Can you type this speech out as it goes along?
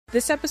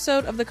This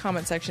episode of The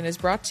Comment Section is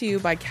brought to you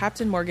by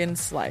Captain Morgan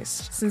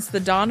Sliced. Since the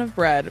dawn of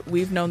bread,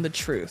 we've known the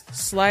truth.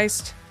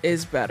 Sliced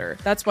is better.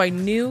 That's why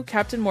new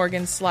Captain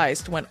Morgan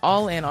Sliced went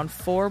all in on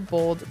 4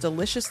 bold,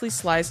 deliciously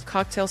sliced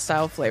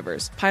cocktail-style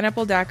flavors.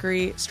 Pineapple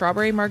daiquiri,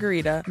 strawberry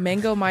margarita,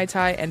 mango mai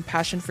tai, and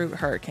passion fruit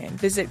hurricane.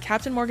 Visit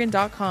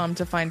CaptainMorgan.com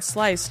to find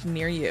Sliced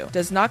near you.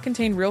 Does not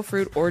contain real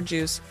fruit or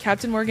juice.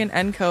 Captain Morgan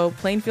 & Co.,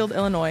 Plainfield,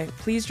 Illinois.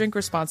 Please drink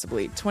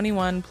responsibly.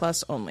 21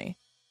 plus only.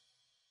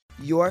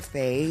 Your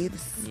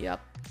faves,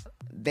 Yep.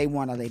 they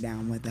want to lay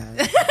down with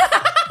us.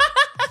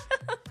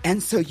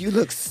 And so you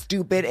look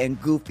stupid and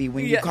goofy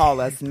when you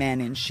call us men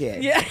and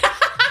shit. Yeah.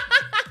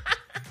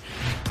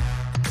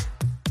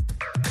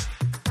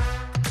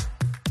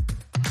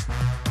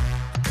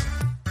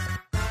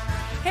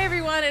 Hey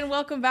everyone, and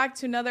welcome back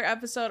to another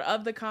episode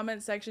of The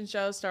Comment Section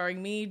Show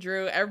starring me,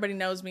 Drew. Everybody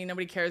knows me.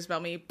 Nobody cares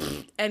about me.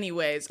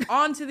 Anyways,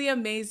 on to the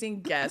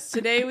amazing guests.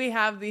 Today we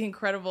have the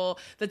incredible,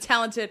 the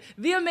talented,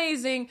 the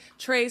amazing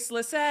Trace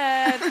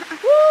Lysette.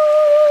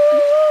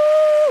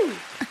 Woo!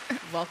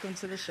 Welcome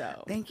to the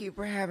show. Thank you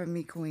for having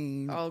me,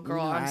 Queen. Oh,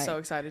 girl, I'm so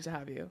excited to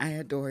have you. I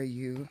adore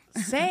you.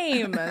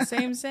 Same.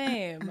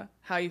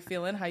 How you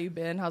feeling? How you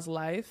been? How's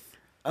life?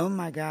 Oh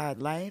my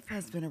God, life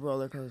has been a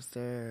roller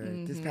coaster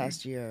this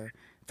past year.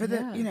 For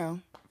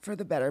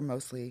the better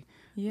mostly.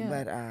 Yeah.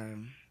 But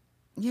I'm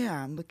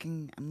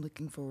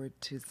looking forward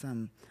to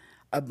some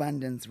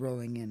abundance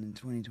rolling in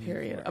 2024.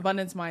 Period.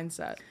 Abundance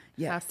mindset.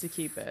 Yes. Have to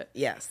keep it.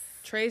 Yes.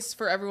 Trace,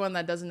 for everyone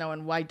that doesn't know,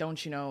 and why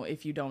don't you know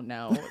if you don't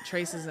know,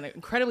 Trace is an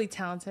incredibly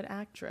talented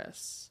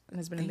actress and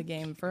has been in the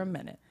game for a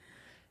minute.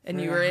 And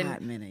you were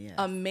in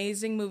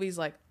amazing movies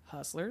like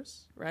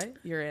Hustlers, right?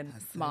 You're in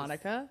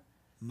Monica.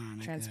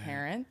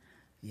 Transparent.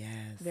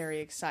 Yes.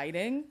 Very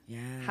exciting.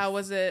 Yes. How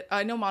was it?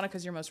 I know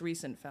Monica's your most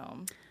recent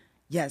film.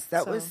 Yes,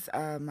 that was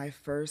my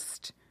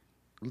first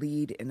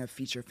lead in a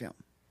feature film.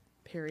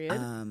 Period.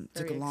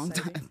 Took a long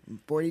time. I'm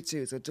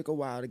 42, so it took a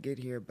while to get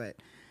here, but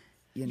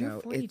You're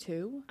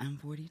 42? I'm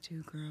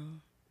 42, girl.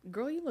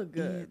 Girl, you look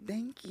good. Yeah,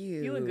 thank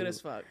you. You look good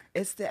as fuck.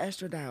 It's the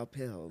estradiol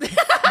pills.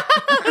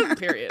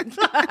 Period.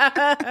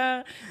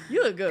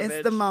 You look good, It's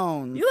bitch. the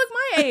moans. You look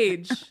my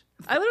age.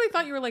 I literally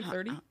thought you were like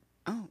 30.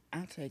 Oh,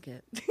 I'll take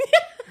it.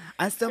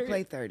 I still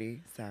play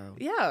 30, so.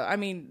 Yeah, I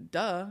mean,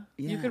 duh.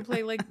 You Yeah. could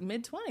play like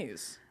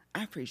mid-20s.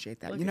 I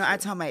appreciate that. Look You know, at I you.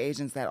 tell my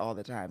agents that all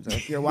the time, so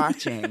if you're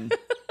watching,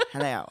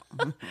 hello.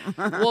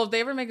 Well, if they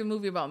ever make a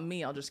movie about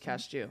me, I'll just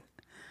cast you.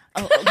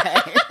 Oh, okay.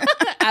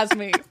 As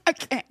me.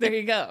 Okay. There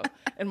you go.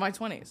 In my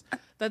 20s.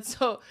 That's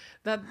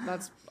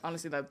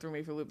honestly, that threw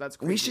me for a loop. That's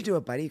crazy. We should do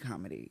a buddy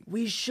comedy.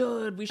 We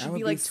should be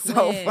would like be twins.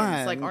 so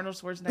fun. Like Arnold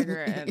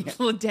Schwarzenegger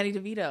and Danny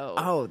DeVito.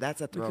 Oh,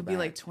 that's a We throwback. could be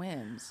like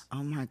twins.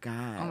 Oh, my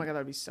God. Oh my God,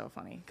 that'd be so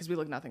funny. Because we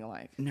look nothing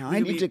alike. No, We I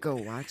could need be- to go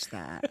watch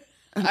that.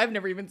 I've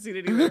never even seen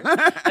it either.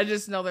 I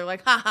just know they're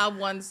like, haha,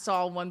 one's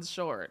tall, one's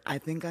short. I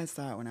think I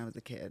saw it when I was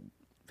a kid.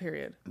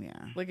 Period. Yeah.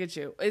 Look at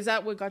you. Is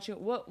that what got you?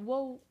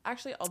 Well,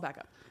 actually, I'll back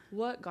up.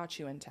 What got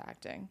you into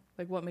acting?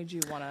 Like, what made you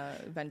want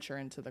to venture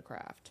into the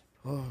craft?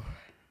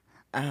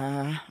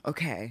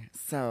 Okay.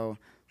 So,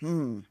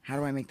 how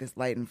do I make this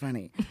light and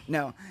funny?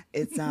 No,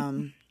 it's,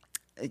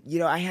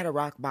 I had a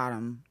rock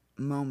bottom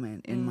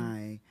moment in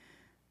my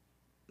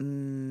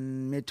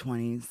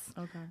mid-20s.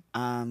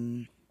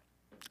 Okay.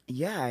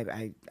 Yeah,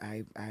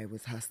 I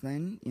was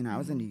hustling. I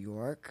was in New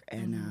York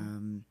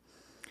and,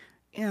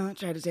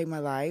 tried to take my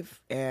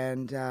life.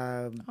 And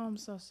Oh, I'm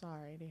so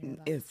sorry to hear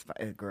that. it's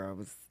girl, it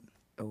was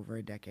over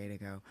a decade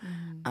ago.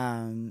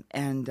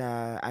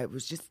 I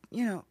was just,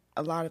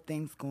 a lot of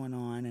things going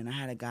on. And I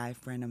had a guy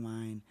friend of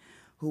mine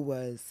who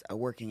was a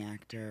working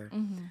actor.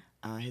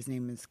 His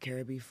name is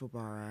Karabi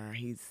Fubara.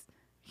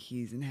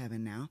 He's in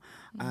heaven now.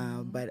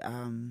 But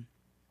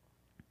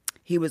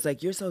he was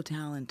like, "You're so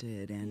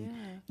talented,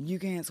 and you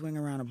can't swing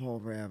around a pole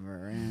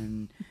forever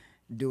and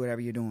do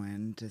whatever you're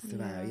doing to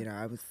survive."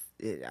 Yeah. I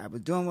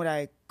was doing what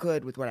I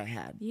could with what I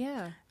had.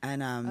 Yeah.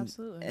 And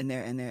Absolutely. And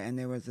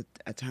there was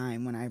a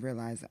time when I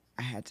realized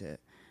I had to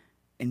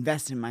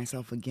invest in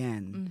myself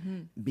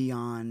again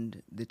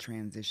beyond the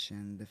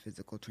transition, the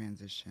physical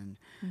transition.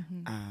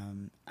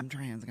 I'm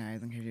trans,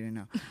 guys, in case you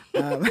didn't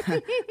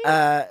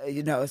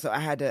know. So I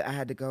had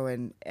to go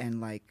and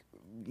like,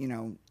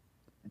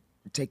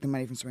 take the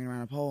money from swinging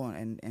around a pole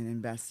and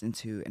invest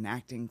into an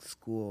acting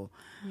school.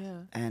 Yeah.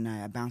 And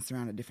I bounced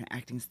around at different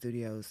acting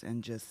studios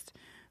and just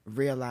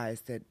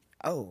realized that,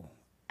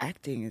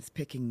 acting is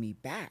picking me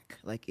back.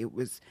 Like it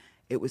was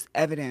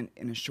evident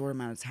in a short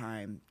amount of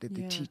time that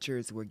the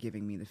teachers were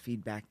giving me the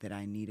feedback that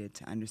I needed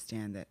to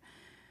understand that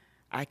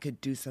I could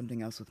do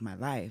something else with my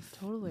life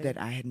that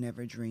I had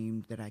never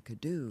dreamed that I could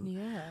do.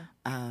 Yeah.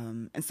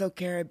 And so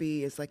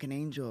Karabi is like an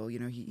angel. He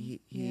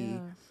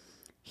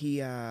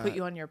put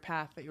you on your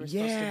path that you were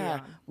supposed to be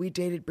on. We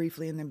dated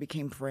briefly and then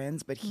became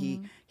friends, but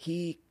he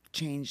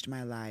changed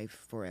my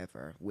life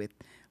forever with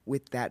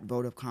that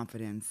vote of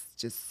confidence,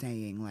 just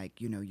saying like,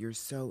 you're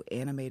so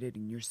animated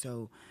and you're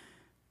so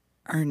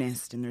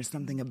earnest and there's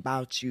something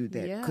about you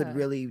that could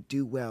really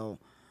do well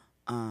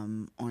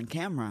on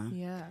camera.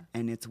 Yeah.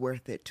 And it's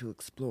worth it to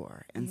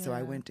explore. And so I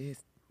Yeah. went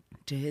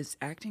to his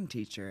acting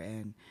teacher,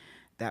 and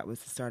that was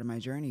the start of my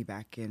journey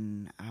back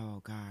in,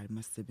 oh God, it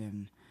must have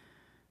been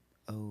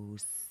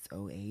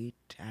 08,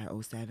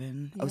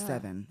 07, Yeah.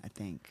 07, I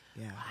think.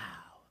 Yeah. Wow.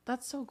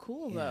 That's so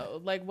cool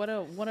though. Like what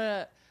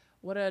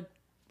a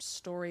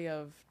story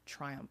of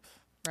triumph,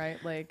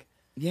 right? Like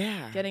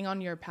Yeah. getting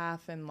on your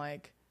path in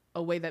like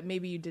a way that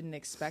maybe you didn't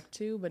expect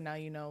to, but now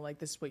you know like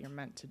this is what you're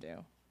meant to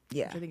do.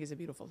 Yeah. Which I think is a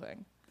beautiful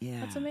thing. Yeah.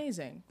 That's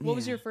amazing. What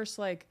was Yeah. your first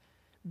like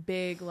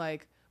big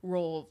like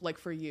role like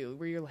for you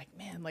where you're like,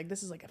 man, like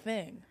this is like a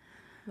thing?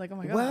 Like, oh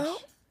my gosh.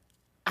 Well,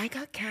 I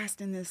got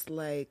cast in this,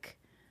 like,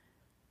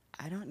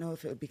 I don't know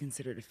if it would be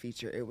considered a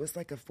feature. It was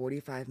like a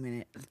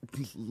 45-minute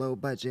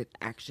low-budget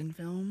action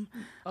film.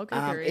 Okay,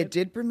 period. It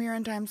did premiere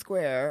in Times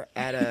Square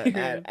at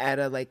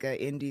a like a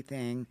indie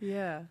thing.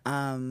 Yeah.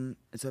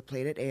 So it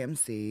played at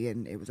AMC,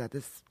 and it was at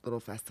this little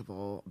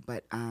festival.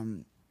 But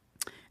and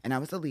I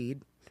was the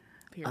lead.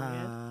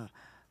 Period.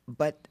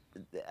 But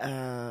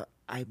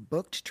I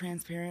booked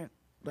Transparent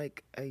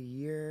like a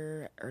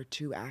year or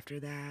two after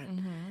that.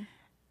 Mm-hmm.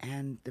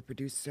 And the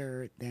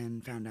producer then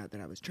found out that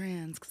I was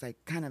trans because I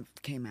kind of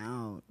came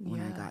out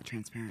when I Yeah. got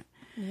Transparent.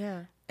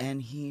 Yeah.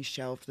 And he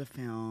shelved the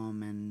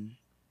film and,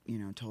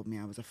 told me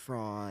I was a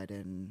fraud.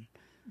 And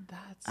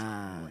That's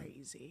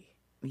crazy.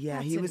 yeah,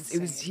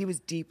 That's he was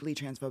deeply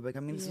transphobic. I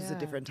mean, this was a Yeah.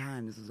 different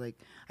time. This was like,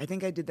 I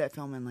think I did that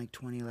film in like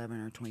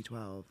 2011 or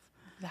 2012.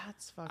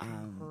 That's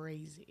fucking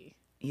crazy.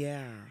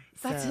 Yeah.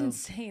 That's so-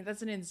 insane.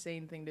 That's an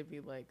insane thing to be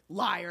like,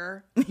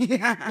 liar.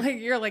 Yeah. Like,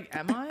 you're like,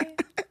 am I?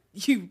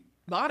 You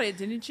bought it,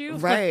 didn't you?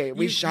 Right.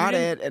 We You shot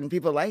didn't- it and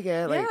people like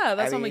it. Like, Yeah,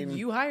 that's I why I'm like, mean,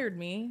 you hired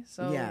me.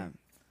 So Yeah.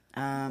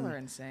 people are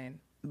insane.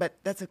 But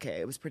that's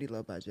okay. It was pretty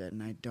low budget,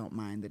 and I don't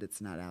mind that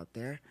it's not out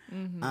there.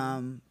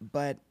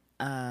 But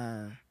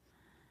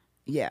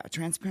yeah,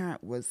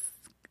 Transparent was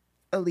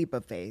a leap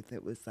of faith.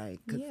 It was like,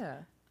 'cause Yeah.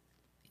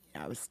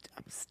 I was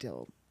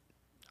still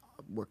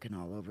working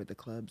all over the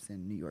clubs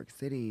in New York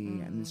City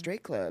and the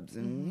straight clubs,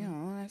 and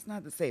that's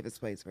not the safest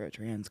place for a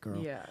trans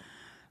girl. Yeah.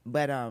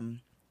 But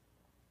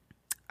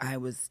I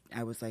was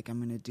like, I'm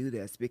gonna do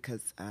this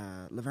because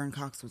Laverne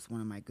Cox was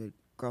one of my good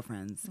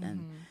girlfriends,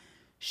 and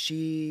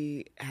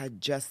she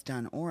had just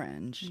done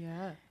Orange,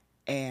 Yeah.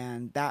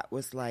 and that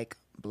was like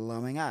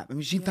blowing up. I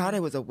mean, she thought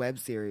it was a web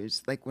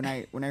series. Like when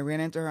I ran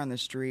into her on the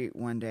street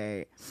one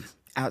day,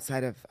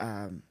 outside of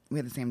we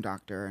had the same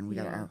doctor, and we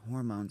got our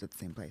hormones at the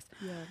same place.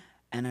 Yeah.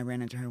 And I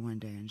ran into her one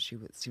day, and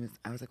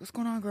I was like, what's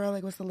going on, girl?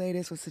 Like, what's the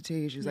latest? What's the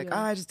tea? She was like,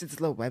 Yeah. oh, I just did this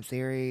little web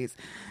series.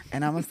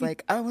 And I was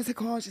like, oh, what's it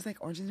called? She's like,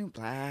 Orange is the New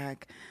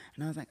Black.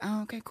 And I was like,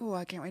 oh, okay, cool.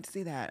 I can't wait to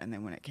see that. And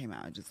then when it came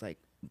out, it just like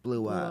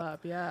blew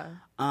up. Yeah.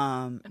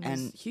 And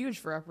It's huge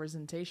for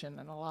representation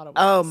in a lot of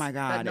ways. Oh, my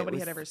God, That it nobody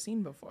was- had ever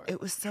seen before. it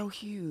was so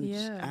huge.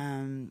 Yeah.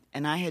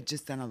 And I had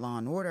just done a Law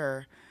and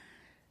Order.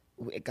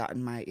 It got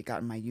in my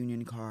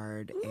union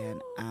card.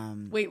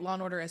 And Wait, Law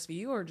and Order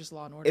SVU or just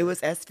Law and Order? it was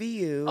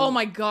SVU. Oh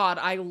my God,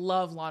 I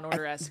love Law and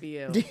Order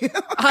SVU.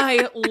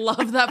 I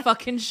love that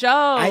fucking show.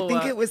 I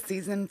think it was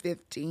season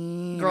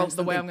 15. Girl, or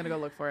the way something. I'm gonna go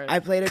look for it. I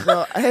played a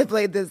girl. I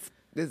played this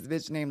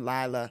bitch named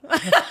Lila,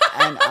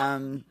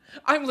 and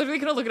I'm literally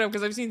gonna look it up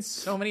because I've seen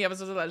so many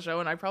episodes of that show,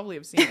 and I probably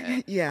have seen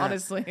it. Yeah.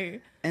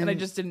 honestly, and I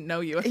just didn't know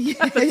you at the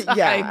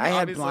yeah, time. I had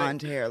obviously.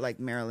 blonde hair, like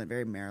Marilyn,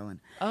 very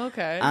Marilyn.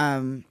 Okay.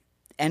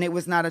 And it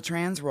was not a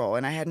trans role,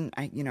 and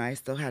I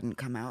still hadn't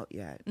come out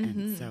yet,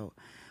 and so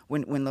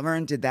when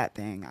Laverne did that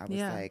thing, I was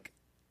Yeah. like,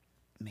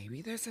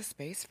 maybe there's a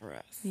space for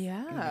us.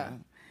 Yeah,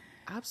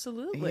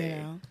 absolutely.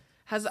 Yeah.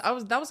 That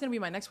was going to be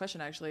my next question.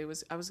 Actually,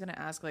 I was going to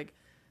ask, like,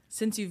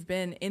 since you've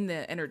been in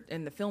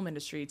the film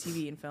industry,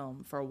 TV and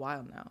film for a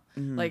while now,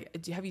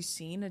 like, have you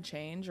seen a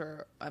change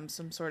or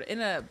some sort of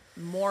in a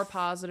more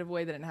positive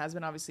way than it has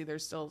been? Obviously,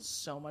 there's still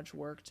so much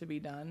work to be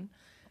done,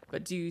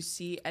 but do you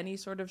see any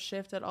sort of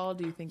shift at all?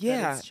 Do you think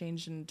that it's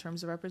changed in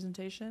terms of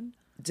representation?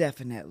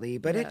 Definitely,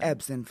 but it Yeah.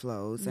 ebbs and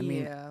flows. I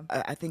mean, Yeah.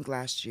 I think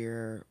last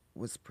year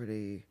was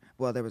pretty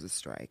well. There was a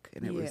strike,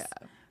 and Yeah.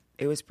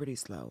 it was pretty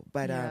slow.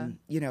 But Yeah.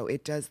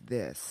 it does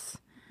this,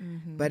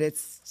 but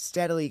it's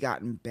steadily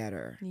gotten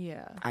better.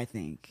 Yeah. I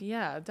think.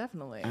 Yeah,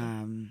 definitely.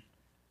 And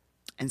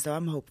so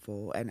I'm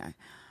hopeful, and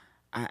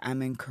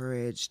I'm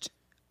encouraged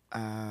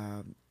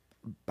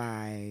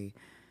by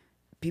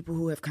people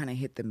who have kind of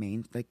hit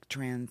the like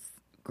trans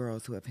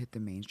girls who have hit the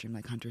mainstream,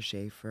 like Hunter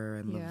Schafer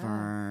and Yeah.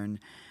 Laverne.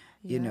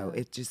 Yeah.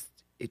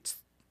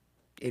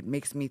 It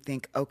makes me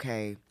think,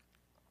 okay,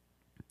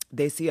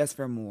 they see us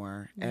for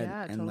more, and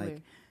Yeah, and totally.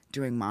 like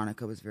doing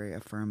Monica was very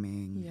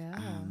affirming.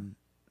 Yeah.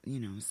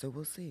 So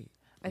we'll see.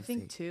 I We'll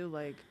think see. too,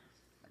 like,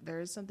 there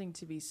is something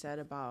to be said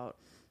about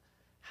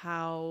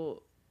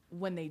how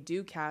when they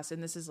do cast,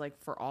 and this is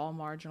like for all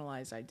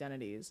marginalized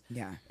identities,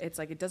 Yeah. it's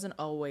like it doesn't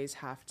always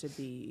have to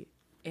be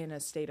in a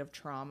state of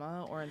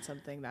trauma or in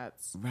something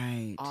that's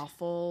Right.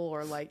 awful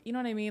or like, you know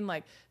what I mean?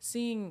 Like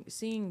seeing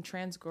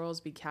trans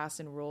girls be cast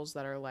in roles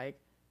that are like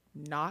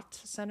not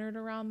centered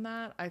around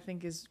that, I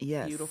think is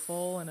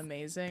beautiful and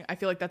amazing. I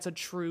feel like that's a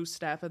true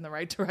step in the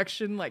right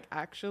direction, like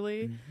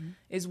actually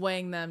is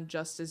weighing them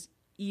just as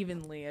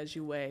evenly as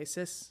you weigh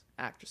cis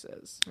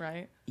actresses,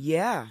 right?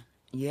 Yeah.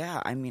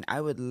 I mean, I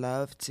would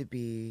love to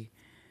be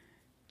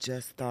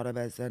just thought of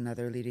as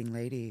another leading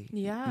lady.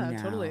 Yeah,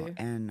 now, totally.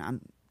 And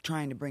I'm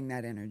trying to bring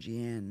that energy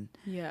in.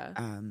 Yeah.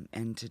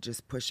 And to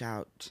just push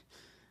out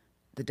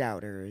the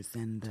doubters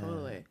and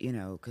the,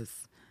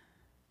 because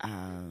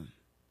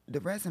the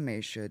resume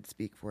should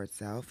speak for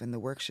itself and the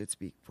work should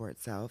speak for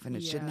itself, and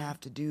it shouldn't have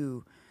to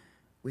do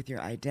with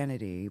your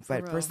identity.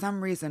 But for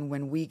some reason,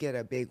 when we get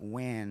a big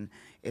win,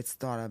 it's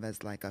thought of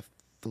as like a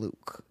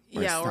fluke.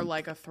 Or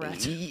like a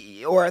threat.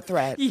 Or a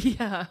threat.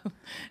 Yeah.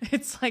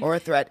 It's like... Or a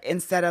threat.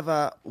 Instead of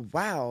a,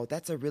 wow,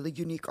 that's a really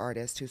unique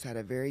artist who's had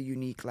a very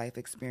unique life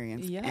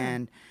experience. Yeah.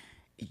 And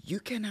you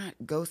cannot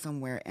go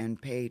somewhere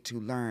and pay to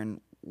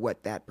learn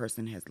what that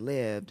person has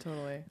lived.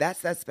 Totally.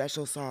 That's that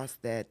special sauce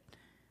that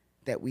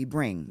we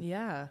bring.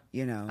 Yeah.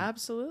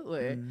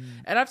 Absolutely.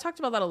 And I've talked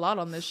about that a lot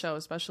on this show,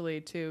 especially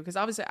too, because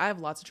obviously I have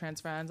lots of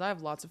trans friends. I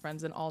have lots of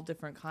friends in all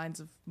different kinds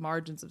of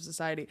margins of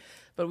society.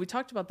 But we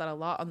talked about that a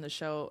lot on the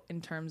show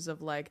in terms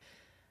of like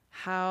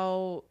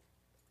how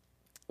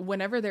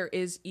whenever there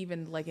is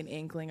even like an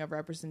inkling of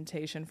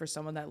representation for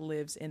someone that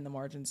lives in the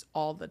margins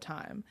all the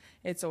time,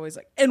 it's always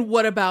like, and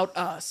what about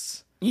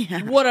us?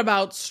 Yeah. What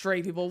about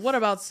straight people? What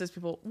about cis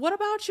people? What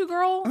about you,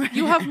 girl? Right.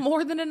 You have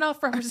more than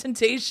enough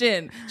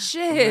representation.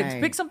 Shit.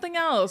 Right. Pick something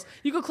else.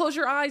 You could close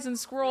your eyes and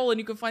scroll and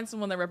you could find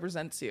someone that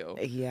represents you.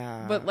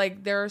 Yeah. But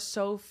like there are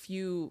so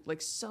few,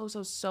 like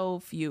so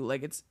few.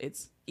 Like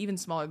it's even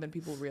smaller than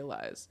people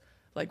realize.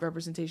 Like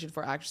representation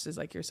for actresses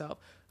like yourself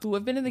who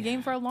have been in the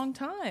game for a long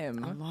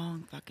time. A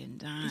long fucking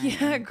time.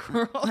 Yeah,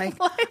 girl. Like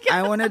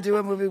I want to do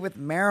a movie with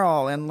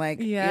Meryl and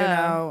like,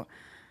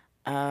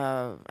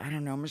 I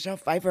don't know, Michelle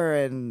Pfeiffer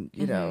and,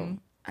 you know,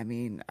 I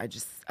mean,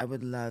 I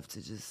would love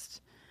to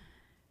just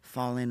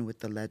fall in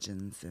with the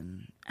legends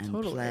and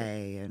totally.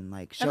 Play and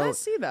like show, and I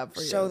see that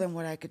for show them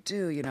what I could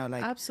do,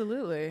 like.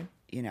 Absolutely.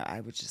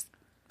 I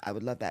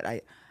would love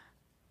that.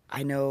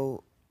 I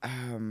know,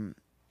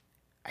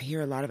 I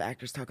hear a lot of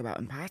actors talk about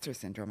imposter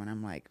syndrome and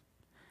I'm like,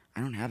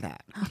 I don't have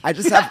that. I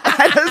just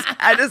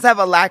have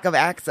a lack of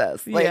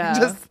access. Like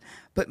just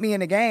put me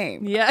in a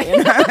game. Yeah.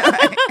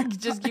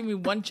 Just give me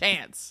one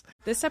chance.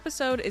 This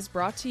episode is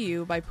brought to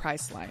you by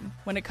Priceline.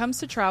 When it comes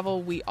to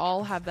travel, we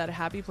all have that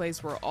happy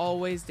place we're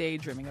always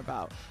daydreaming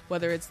about.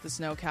 Whether it's the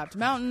snow-capped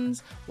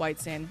mountains, white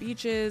sand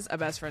beaches, a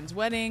best friend's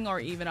wedding, or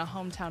even a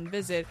hometown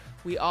visit,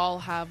 we all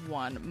have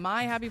one.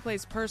 My happy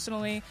place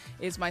personally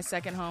is my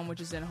second home, which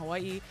is in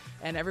Hawaii.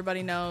 And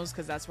everybody knows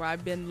because that's where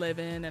I've been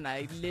living and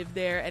I live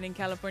there and in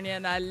California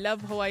and I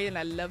love Hawaii and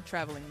I love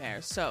traveling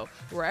there. So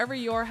wherever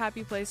your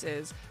happy place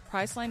is,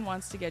 Priceline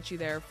wants to get you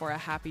there for a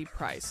happy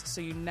price, so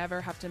you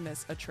never have to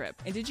miss a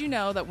trip. And did you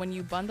know that when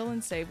you bundle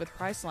and save with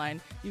Priceline,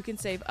 you can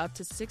save up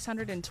to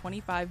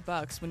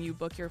 $625 when you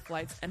book your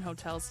flights and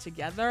hotels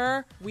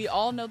together? We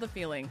all know the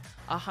feeling.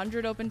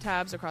 100 open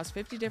tabs across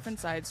 50 different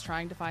sites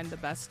trying to find the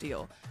best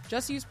deal.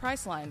 Just use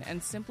Priceline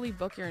and simply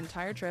book your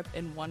entire trip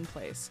in one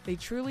place. They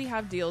truly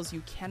have deals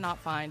you cannot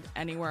find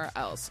anywhere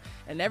else.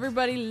 And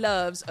everybody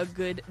loves a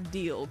good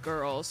deal,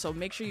 girl. So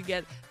make sure you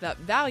get that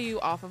value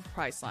off of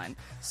Priceline.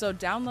 So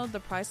download the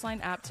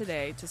Priceline app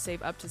today to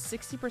save up to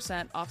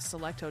 60% off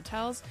select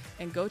hotels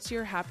and go to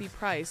your happy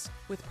price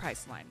with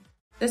Priceline.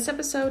 This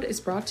episode is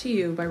brought to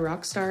you by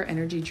Rockstar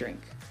Energy Drink.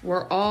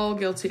 We're all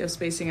guilty of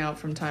spacing out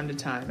from time to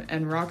time,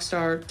 and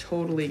Rockstar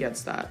totally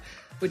gets that,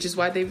 which is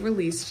why they've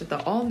released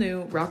the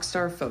all-new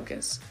Rockstar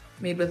Focus,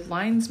 made with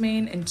lion's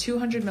mane and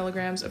 200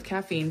 milligrams of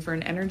caffeine for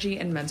an energy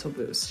and mental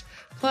boost.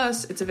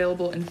 Plus, it's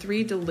available in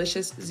 3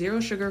 delicious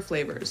zero-sugar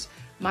flavors,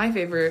 my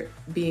favorite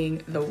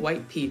being the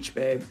white peach,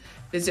 babe.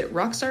 Visit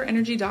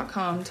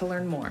rockstarenergy.com to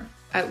learn more.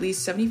 At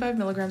least 75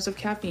 milligrams of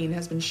caffeine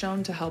has been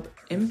shown to help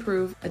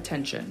improve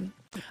attention.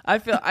 I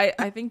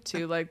think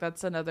too, like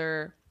that's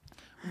another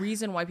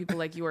reason why people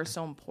like you are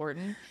so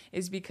important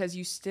is because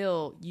you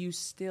still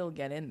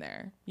get in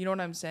there. You know what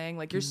I'm saying?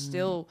 Like you're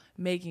still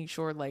making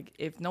sure like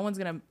if no one's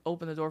going to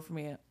open the door for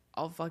me,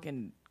 I'll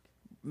fucking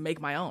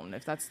make my own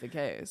if that's the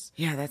case.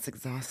 Yeah, that's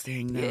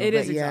exhausting. Though, it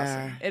is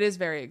exhausting. It is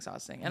very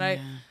exhausting. And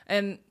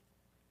and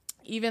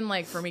even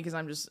like for me, because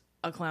I'm just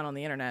a clown on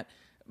the internet,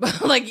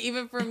 but like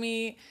even for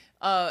me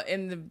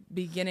in the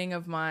beginning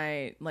of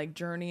my like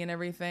journey and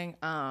everything,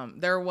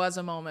 there was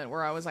a moment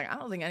where I was like, I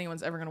don't think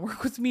anyone's ever gonna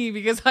work with me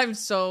because I'm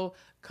so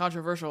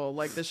controversial,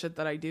 like the shit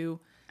that I do.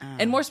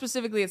 And more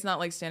specifically, it's not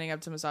like standing up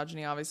to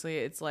misogyny, obviously.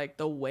 It's like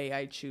the way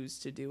I choose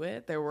to do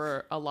it. There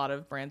were a lot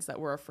of brands that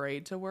were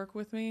afraid to work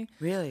with me.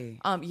 Really?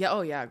 Yeah.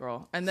 Oh, yeah,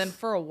 girl. And then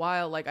for a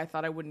while, like, I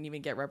thought I wouldn't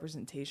even get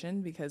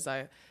representation because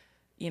I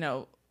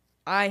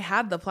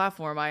had the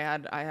platform. I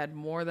had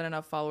more than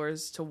enough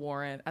followers to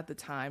warrant at the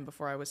time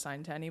before I was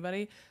signed to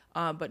anybody.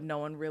 But no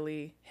one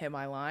really hit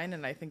my line.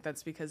 And I think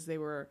that's because they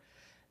were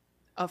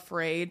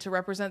afraid to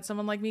represent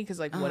someone like me. Because,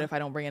 like, what if I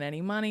don't bring in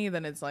any money?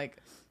 Then it's, like,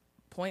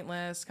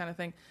 pointless kind of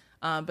thing.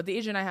 But the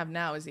agent I have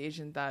now is the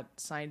agent that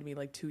signed me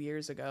like 2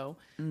 years ago.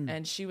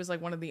 And she was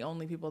like one of the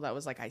only people that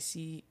was like, I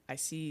see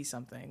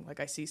something. Like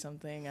I see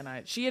something.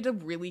 And she had to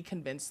really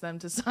convince them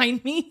to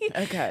sign me.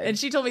 Okay. And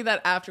she told me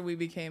that after we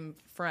became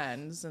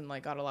friends and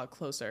like got a lot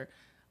closer.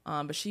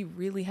 But she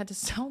really had to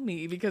sell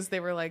me because they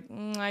were like,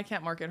 I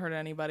can't market her to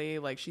anybody.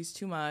 Like she's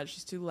too much.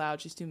 She's too loud.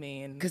 She's too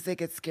mean. Because they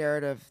get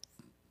scared of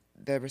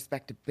the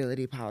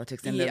respectability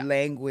politics and the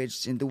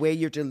language and the way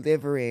you're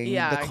delivering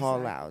the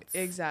call outs.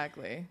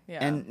 Exactly.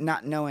 Yeah. And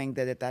not knowing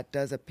that that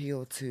does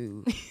appeal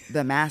to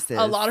the masses.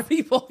 A lot of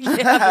people, believe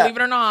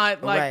it or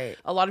not. Like Right.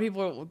 a lot of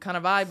people kind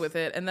of vibe with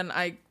it. And then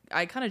I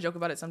kind of joke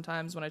about it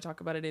sometimes when I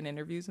talk about it in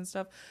interviews and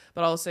stuff.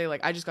 But I'll say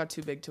like, I just got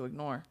too big to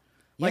ignore.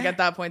 Like at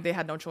that point they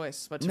had no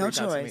choice but to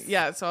reach out to me.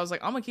 Yeah. So I was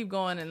like, I'm gonna keep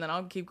going and then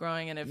I'll keep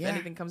growing. And if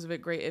anything comes of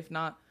it, great. If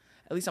not,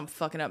 at least I'm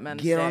fucking up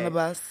men's Get day. on the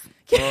bus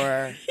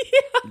or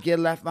get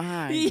left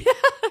behind. Yeah,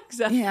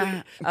 exactly.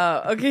 Yeah.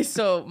 Okay,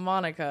 so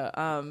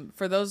Monica,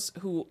 for those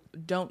who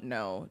don't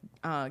know,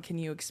 can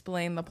you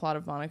explain the plot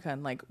of Monica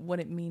and like what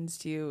it means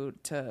to you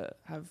to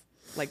have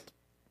like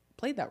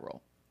played that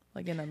role,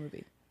 like in a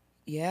movie?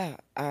 Yeah.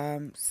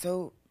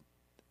 So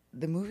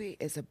the movie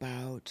is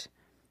about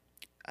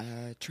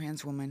a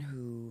trans woman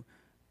who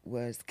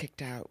was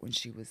kicked out when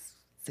she was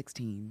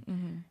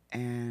 16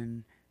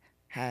 and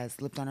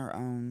has lived on her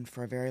own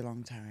for a very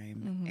long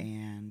time,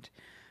 and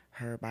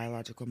her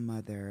biological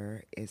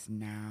mother is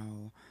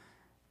now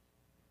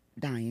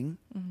dying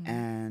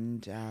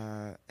and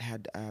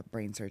had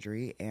brain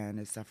surgery and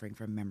is suffering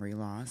from memory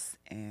loss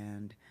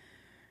and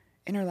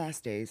in her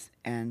last days,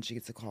 and she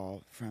gets a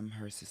call from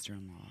her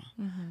sister-in-law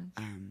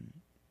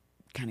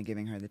kind of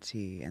giving her the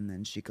tea, and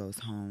then she goes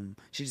home.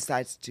 She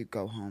decides to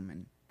go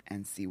home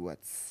and see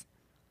what's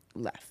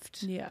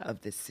left of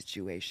this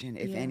situation,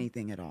 if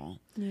anything at all.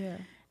 Yeah.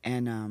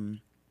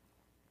 And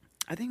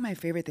I think my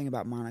favorite thing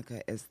about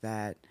Monica is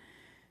that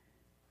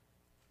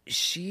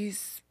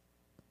she's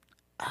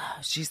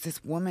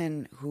this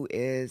woman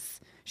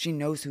she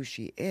knows who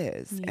she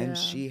is, and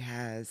she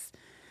has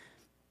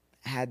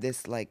had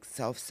this like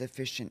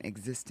self-sufficient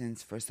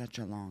existence for such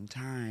a long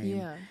time.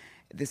 Yeah.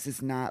 This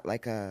is not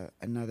like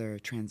another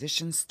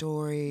transition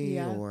story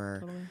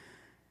or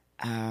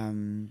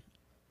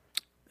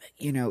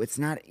it's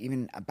not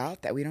even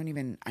about that. I don't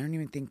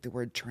even think the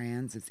word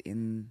trans is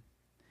in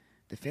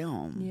the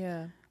film.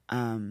 Yeah.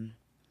 And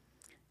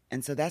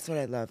so that's what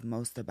I love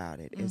most about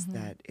it is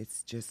that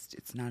it's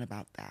not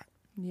about that.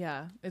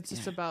 Yeah. It's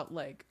just about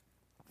like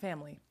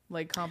family,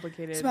 like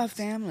complicated. It's about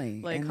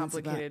family. Like and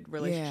complicated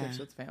relationships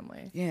with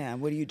family. Yeah.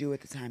 What do you do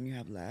with the time you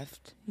have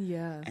left?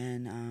 Yeah.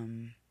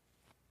 And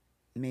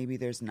maybe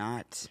there's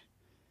not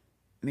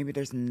going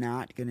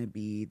to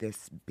be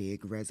this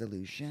big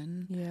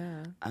resolution.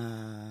 Yeah.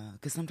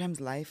 Because sometimes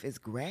life is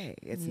gray.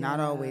 It's not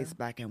always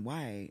black and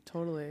white.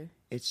 Totally.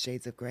 It's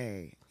shades of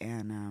gray.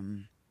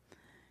 And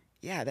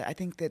I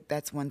think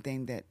that's one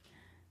thing that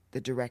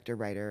the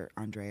director-writer,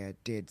 Andrea,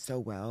 did so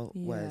well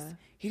was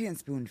he didn't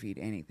spoon-feed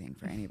anything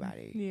for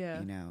anybody.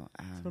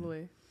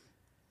 Totally.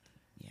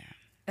 Yeah.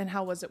 And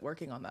how was it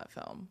working on that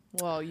film?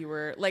 Well, you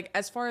were like,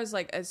 as far as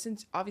like,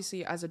 since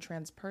obviously as a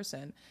trans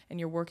person and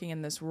you're working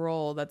in this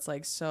role that's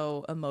like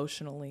so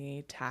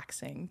emotionally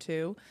taxing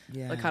too,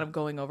 like kind of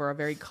going over a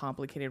very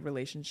complicated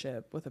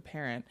relationship with a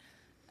parent.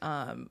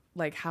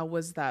 Like how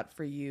was that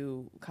for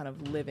you kind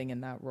of living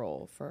in that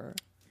role for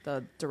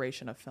the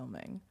duration of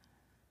filming?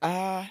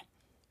 I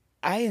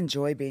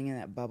enjoy being in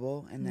that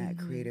bubble, in that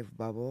creative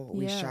bubble.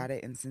 We shot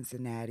it in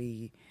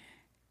Cincinnati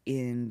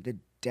in the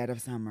dead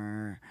of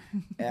summer.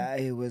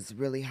 It was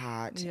really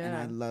hot, and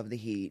I love the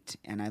heat,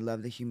 and I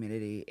love the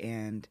humidity,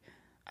 and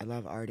I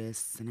love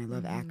artists, and I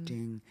love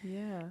acting.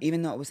 Yeah.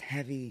 Even though it was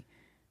heavy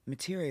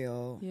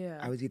material,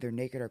 I was either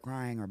naked or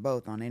crying or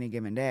both on any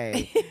given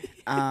day.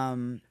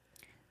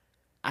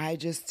 I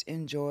just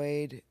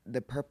enjoyed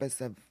the purpose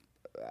of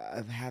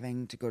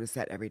having to go to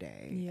set every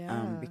day.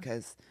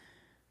 Because,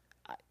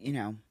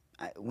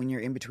 when you're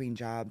in between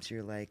jobs,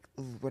 you're like,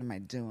 what am I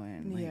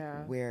doing?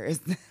 Like, where is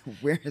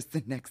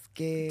the next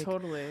gig?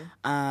 Totally.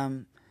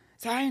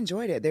 So I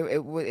enjoyed it.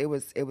 It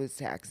was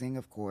taxing,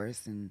 of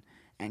course,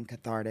 and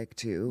cathartic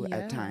too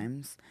at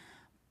times.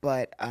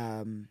 But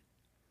I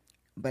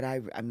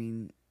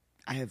mean,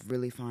 I have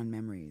really fond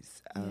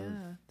memories of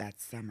that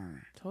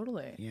summer.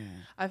 Totally. Yeah.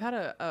 I've had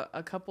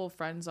a couple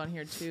friends on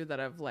here too that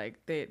have like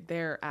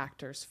they're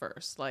actors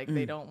first. Like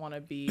they don't want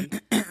to be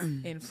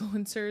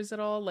influencers at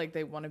all. Like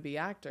they want to be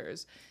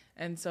actors.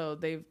 And so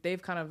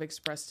they've kind of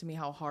expressed to me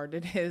how hard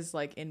it is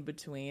like in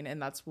between,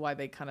 and that's why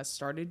they kind of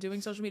started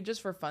doing social media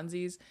just for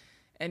funsies.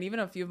 And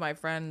even a few of my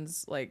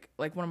friends, like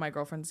one of my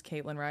girlfriends,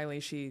 Caitlin Riley,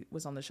 she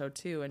was on the show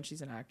too, and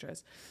she's an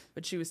actress.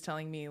 But she was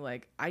telling me,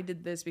 like, I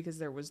did this because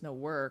there was no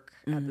work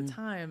at the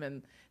time,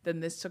 and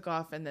then this took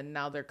off, and then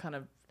now they're kind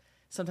of,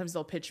 sometimes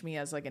they'll pitch me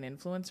as like an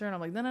influencer, and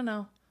I'm like,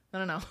 no.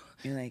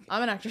 You're like,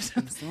 I'm an actress.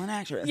 I'm still an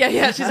actress.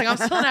 Yeah. She's like, I'm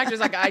still an actress.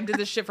 Like, I did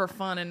this shit for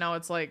fun, and now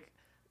it's like,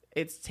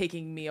 it's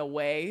taking me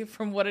away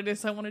from what it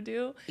is I want to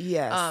do.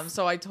 Yes.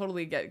 So I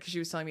totally get, because she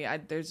was telling me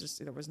there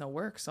was no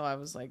work. So I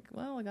was like,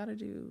 well, I got to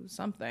do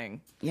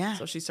something. Yeah.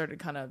 So she started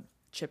kind of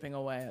chipping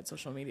away at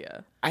social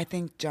media. I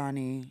think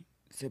Johnny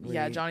Sibley.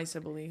 Yeah, Johnny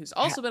Sibley, who's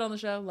also been on the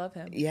show. Love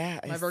him. Yeah.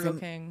 My Virgo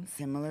King.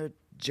 Similar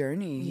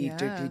journey. He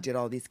did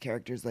all these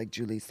characters like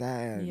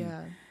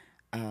Lysette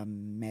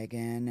and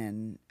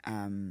Megan.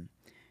 And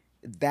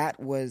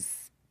that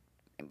was...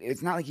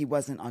 It's not like he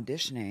wasn't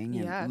auditioning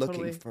and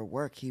looking for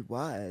work. He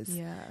was.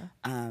 Yeah.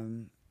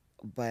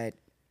 But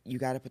you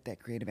got to put that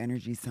creative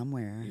energy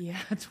somewhere. Yeah,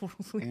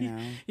 totally. You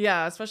know?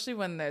 Yeah, especially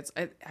when there's...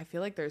 I feel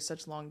like there's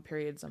such long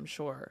periods, I'm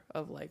sure,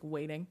 of like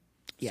waiting.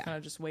 Just kind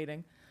of just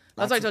waiting.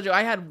 That's why I told you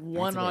I had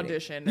one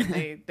audition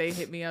and they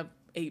hit me up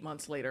 8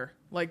 months later.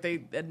 Like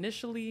they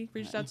initially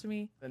reached out to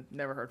me and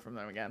never heard from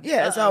them again.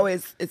 Yeah, it's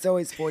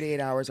always 48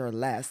 hours or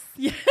less.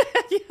 Yeah.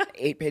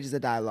 8 pages of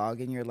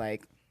dialogue and you're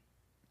like,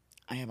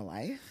 I have a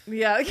life.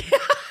 Yeah.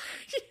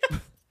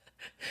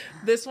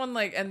 This one,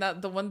 like, and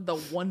the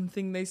one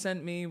thing they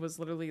sent me was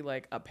literally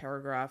like a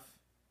paragraph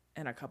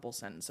and a couple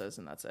sentences,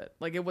 and that's it.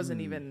 Like, it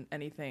wasn't even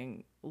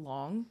anything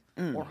long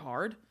or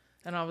hard.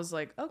 And I was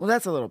like, okay. Well,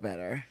 that's a little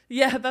better.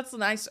 Yeah, that's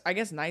nice. I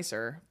guess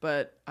nicer,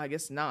 but I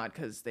guess not,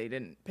 because they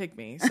didn't pick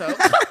me.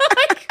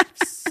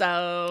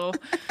 So,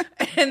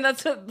 and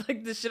that's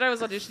like the shit I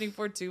was auditioning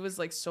for too was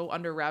like so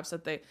under wraps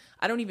that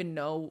I don't even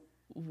know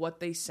what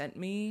they sent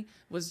me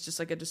was just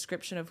like a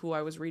description of who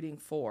I was reading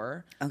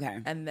for. Okay.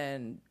 And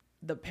then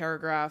the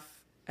paragraph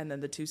and then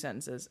the 2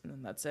 sentences and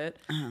then that's it.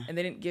 And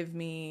they didn't give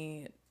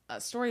me a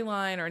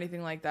storyline or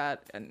anything like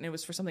that. And it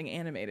was for something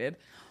animated.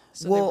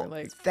 So they were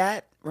like...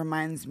 that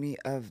reminds me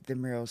of the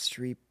Meryl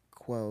Streep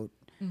quote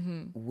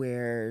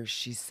where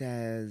she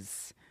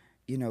says,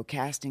 you know,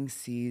 casting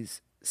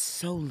sees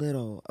so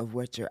little of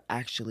what you're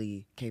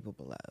actually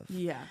capable of.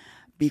 Yeah.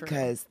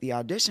 Because the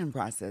audition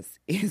process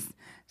is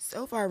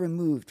so far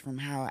removed from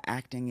how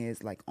acting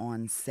is like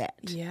on set.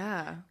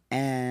 Yeah.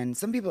 And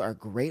some people are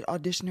great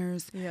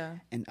auditioners. Yeah.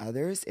 And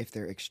others, if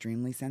they're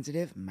extremely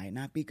sensitive, might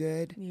not be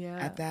good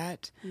at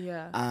that.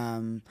 Yeah.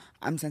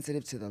 I'm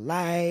sensitive to the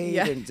light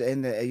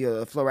and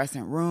the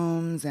fluorescent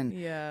rooms and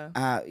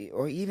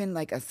or even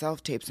like a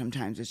self-tape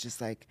sometimes. It's just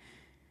like,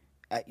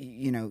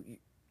 you know,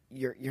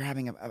 you're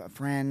having a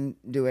friend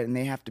do it and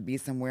they have to be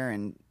somewhere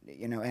and,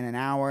 you know, in an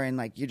hour and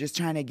like you're just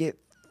trying to get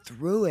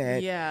through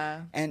it.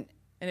 Yeah. And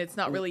it's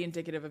not really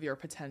indicative of your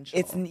potential.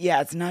 It's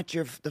not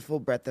the full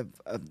breadth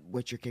of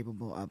what you're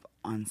capable of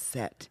on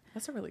set.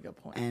 That's a really good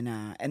point.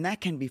 And that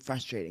can be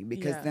frustrating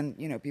because then,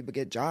 you know, people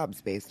get jobs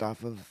based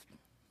off of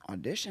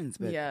auditions,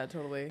 but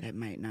totally. That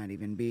might not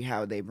even be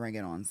how they bring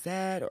it on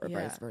set or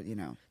vice versa, you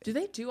know. Do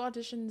they do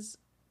auditions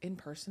in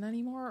person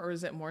anymore, or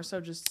is it more so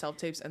just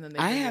self-tapes and then they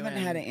I haven't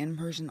had an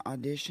in-person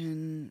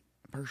audition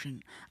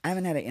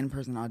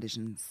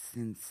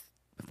since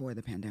before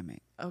the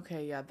pandemic.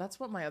 Okay, yeah, that's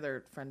what my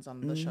other friends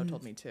on the show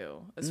told me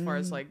too. As far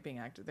as like being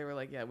active, they were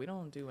like, "Yeah, we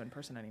don't do in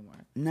person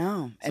anymore."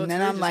 No, so and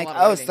then I'm like,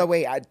 "Oh, so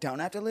wait, I don't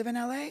have to live in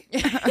LA,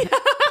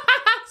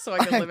 so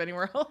I can live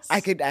anywhere else.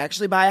 I could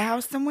actually buy a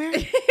house somewhere."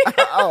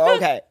 Oh,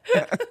 okay.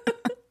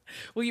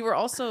 Well, you were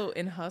also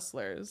in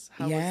Hustlers.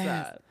 How was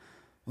that?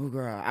 Oh,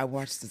 girl, I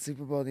watched the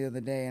Super Bowl the other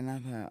day, and I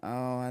thought,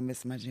 "Oh, I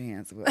missed my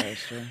chance with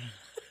Usher."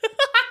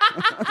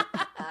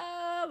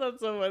 That's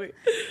so funny.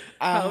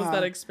 How was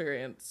that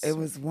experience? It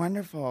was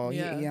wonderful.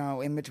 Yeah. You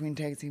know, in between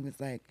takes, he was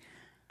like,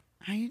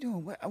 "How you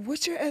doing?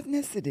 What's your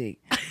ethnicity?"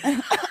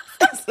 I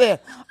said,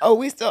 "Oh,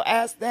 we still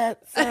ask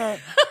that, sir."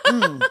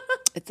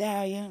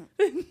 Italian.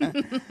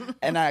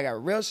 And I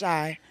got real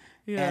shy.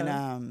 Yeah.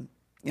 And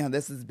you know,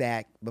 this is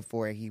back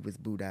before he was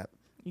booed up.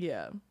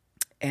 Yeah.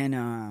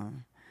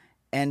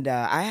 And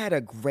I had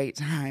a great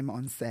time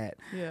on set.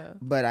 Yeah.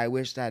 But I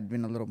wished I'd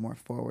been a little more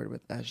forward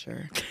with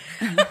Usher.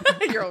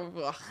 You're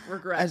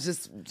regret. I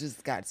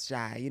just got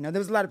shy. You know, there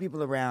was a lot of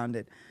people around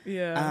it.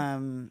 Yeah.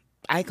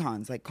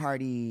 Icons like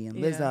Cardi and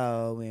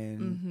Lizzo.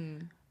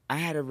 And I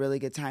had a really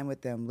good time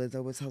with them.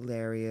 Lizzo was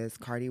hilarious.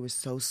 Cardi was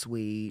so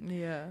sweet.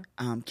 Yeah.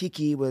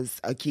 Kiki was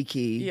a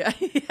Kiki. Yeah.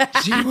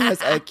 She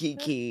was a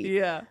Kiki.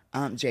 Yeah.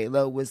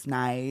 J-Lo was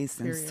nice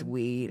and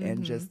sweet.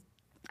 And just,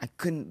 I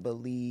couldn't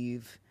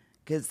believe,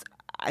 because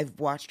I've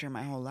watched her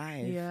my whole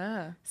life.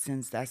 Yeah.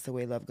 Since That's the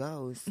Way Love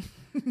Goes.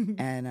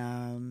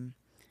 And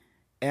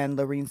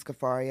Lorene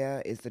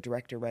Scafaria is the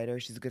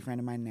director-writer. She's a good friend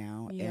of mine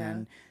now. Yeah.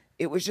 And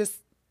it was just,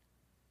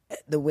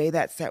 the way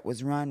that set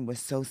was run was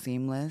so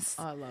seamless.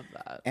 Oh, I love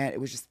that. And it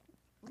was just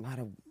a lot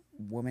of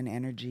woman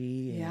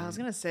energy. Yeah, I was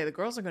going to say, the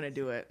girls are going to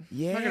do it.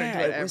 Yeah. They're going to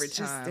do it every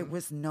time. There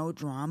was no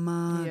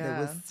drama. Yeah.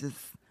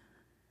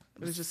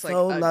 It was just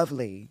so like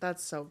lovely.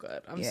 That's so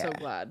good. I'm so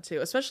glad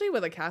too, especially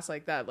with a cast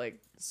like that, like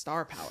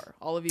star power.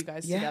 All of you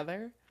guys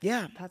together.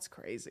 Yeah, that's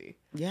crazy.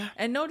 Yeah,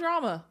 and no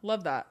drama.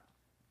 Love that.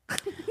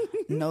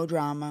 No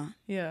drama.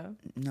 Yeah,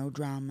 no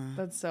drama.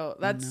 That's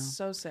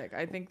so sick.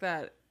 I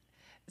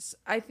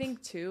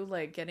think too,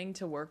 like getting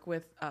to work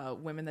with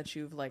women that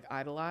you've like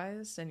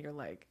idolized, and you're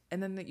like,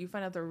 and then that you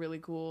find out they're really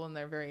cool and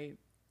they're very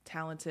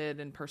talented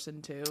in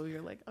person too.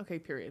 You're like, okay,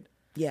 period.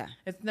 Yeah.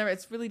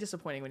 It's really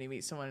disappointing when you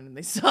meet someone and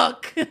they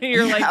suck.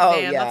 You're like,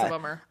 damn, that's a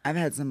bummer. I've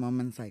had some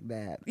moments like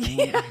that.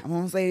 I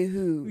won't say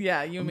who.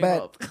 Yeah, you and me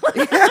both.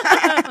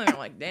 I'm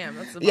like, damn,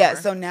 that's a bummer. Yeah,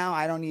 so now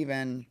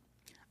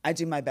I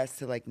do my best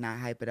to like not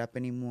hype it up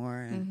anymore.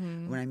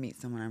 And when I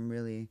meet someone I'm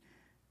really,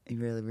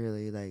 really,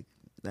 really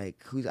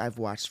like who I've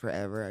watched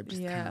forever, I'm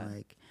just kind of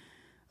like,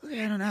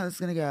 okay, I don't know how this is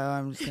going to go.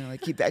 I'm just going to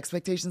like keep the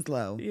expectations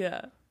low.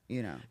 Yeah.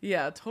 You know.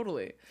 Yeah,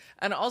 totally.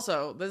 And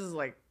also, this is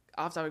like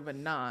off topic, but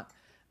not.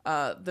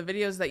 The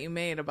videos that you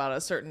made about a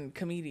certain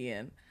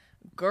comedian,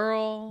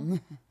 girl,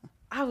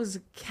 I was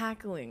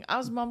cackling. I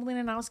was mumbling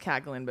and I was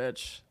cackling,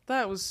 bitch.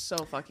 That was so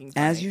fucking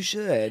funny. As you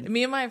should.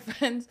 Me and my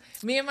friends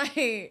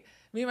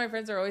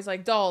are always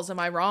like, dolls, am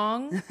I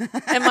wrong?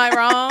 Am I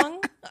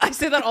wrong? I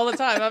say that all the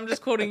time. I'm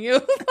just quoting you.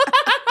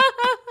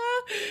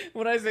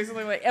 When I say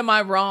something like, am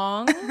I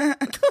wrong?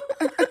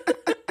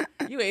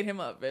 You ate him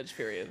up, bitch,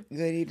 period.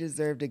 Good, he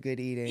deserved a good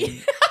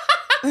eating.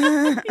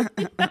 Yeah,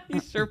 he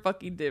sure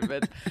fucking did,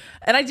 bitch.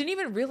 And I didn't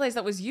even realize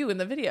that was you in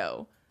the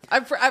video.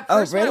 At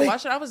first, really? when I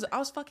watched it, I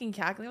was fucking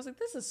cackling. I was like,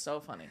 this is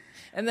so funny.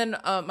 And then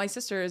my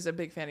sister is a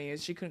big fan of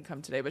yours. She couldn't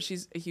come today, but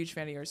she's a huge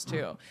fan of yours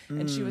too.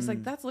 And she was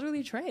like, that's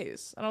literally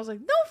Trey's. And I was like,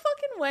 no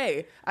fucking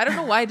way. I don't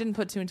know why I didn't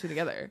put two and two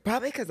together.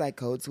 Probably because I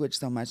code switch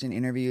so much in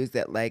interviews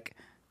that like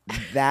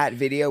that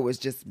video was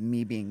just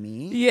me being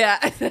me. Yeah.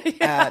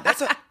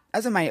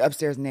 That's what my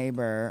upstairs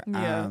neighbor,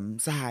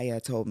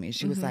 Sahaya, told me.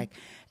 She was like,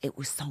 it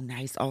was so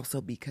nice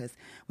also because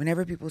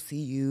whenever people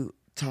see you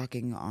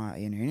talking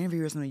in an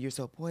interview or something, you're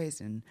so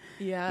poised and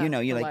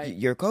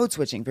you're code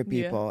switching for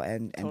people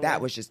and totally.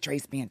 That was just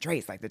Trace being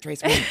Trace, like the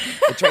Trace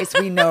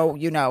we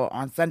know,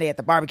 on Sunday at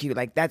the barbecue,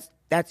 like that's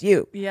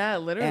you. Yeah,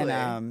 literally.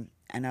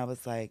 And I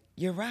was like,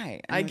 you're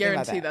right. I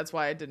guarantee that's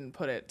why I didn't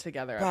put it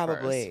together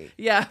Probably. At first.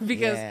 Yeah,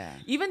 because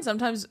even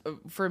sometimes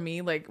for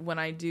me, like when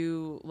I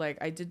do, like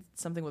I did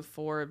something with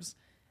Forbes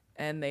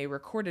and they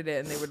recorded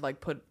it and they would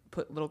like put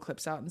little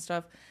clips out and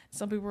stuff.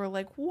 Some people were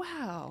like,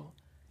 wow,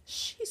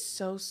 she's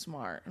so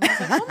smart. And I was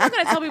like, how am I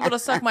going to tell people to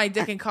suck my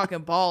dick and cock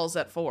and balls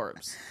at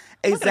Forbes?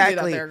 I'm exactly.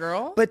 do that there,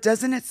 girl. But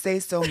doesn't it say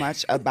so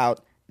much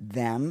about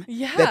them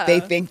that they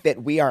think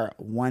that we are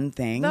one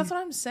thing? That's what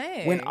I'm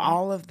saying. When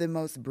all of the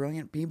most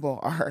brilliant people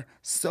are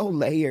so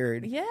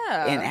layered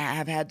and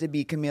have had to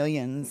be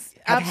chameleons.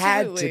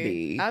 Had to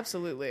be.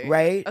 Absolutely.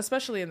 Right?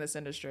 Especially in this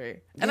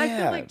industry. And I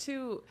feel like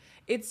too,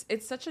 it's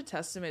such a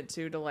testament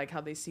too to like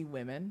how they see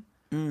women.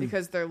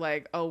 Because they're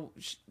like,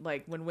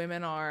 like when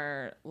women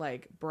are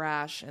like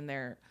brash and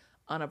they're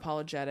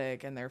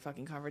unapologetic and they're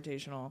fucking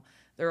confrontational,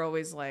 they're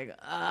always like,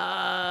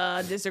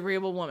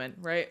 disagreeable woman,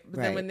 right? But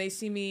then when they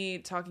see me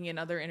talking in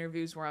other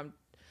interviews where I'm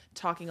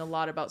talking a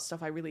lot about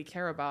stuff I really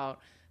care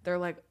about, they're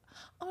like,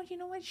 oh, you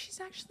know what?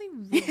 She's actually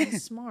really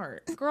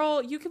smart.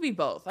 Girl, you could be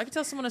both. I could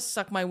tell someone to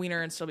suck my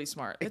wiener and still be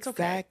smart. It's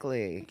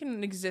exactly. Okay. You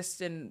can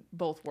exist in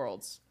both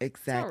worlds.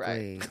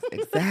 Exactly. It's all right.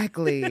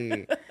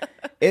 Exactly.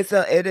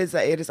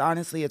 It is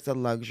honestly, it's a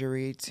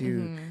luxury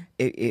to,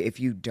 if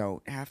you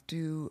don't have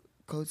to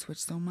code switch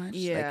so much.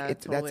 Yeah,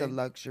 like totally. That's a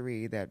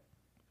luxury that,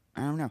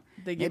 I don't know.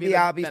 Maybe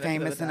I'll be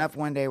famous enough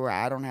one day where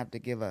I don't have to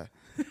give a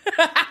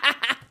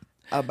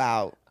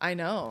about I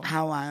know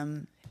how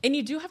I'm. And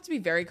you do have to be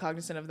very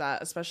cognizant of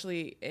that,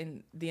 especially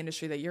in the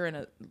industry that you're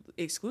in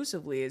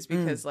exclusively, is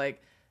because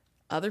like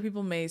other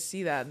people may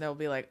see that and they'll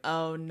be like,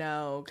 oh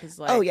no, because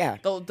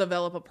like they'll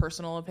develop a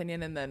personal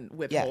opinion and then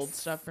withhold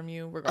stuff from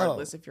you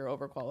regardless if you're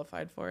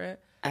overqualified for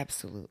it.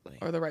 Absolutely.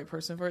 Or the right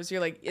person for it. So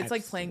you're like, it's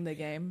like playing the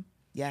game.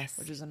 Yes.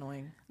 Which is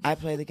annoying. I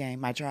play the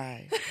game. I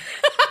try.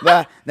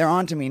 Well, they're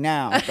on to me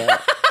now.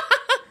 But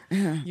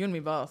you and me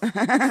both.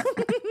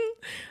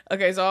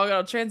 Okay, so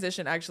I'll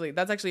transition. Actually,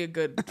 that's actually a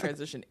good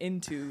transition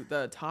into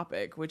the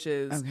topic, which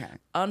is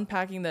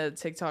unpacking the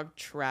TikTok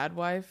trad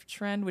wife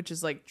trend, which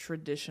is like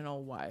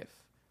traditional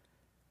wife.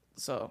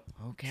 So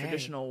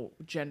traditional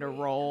gender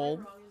role.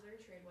 Am I wrong? Is there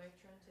a trade wife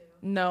trend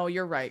too? No,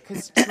 you're right,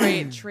 because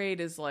trade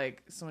is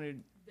like someone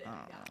who I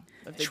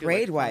don't know,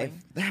 trade wife.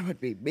 That would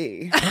be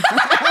me.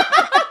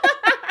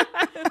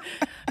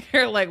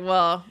 You're like,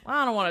 well,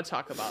 I don't want to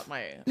talk about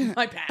my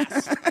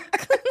past.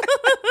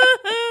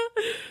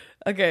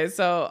 Okay,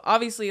 so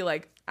obviously,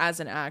 like, as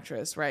an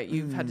actress, right,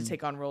 you've had to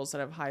take on roles that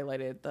have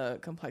highlighted the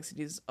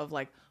complexities of,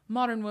 like,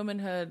 modern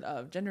womanhood,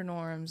 of gender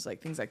norms,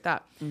 like, things like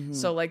that.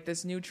 So, like,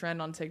 this new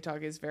trend on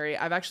TikTok is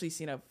I've actually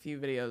seen a few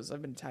videos.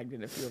 I've been tagged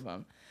in a few of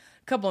them.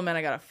 A couple of men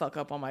I gotta fuck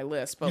up on my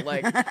list, but,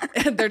 like,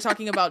 they're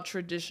talking about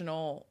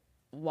traditional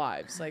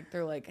wives. Like,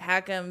 they're like, how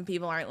come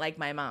people aren't like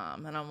my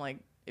mom? And I'm like,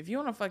 if you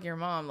want to fuck your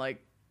mom,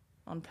 like,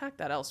 unpack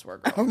that elsewhere,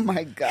 girl. Oh,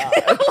 my God.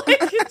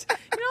 Like, you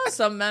know,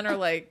 some men are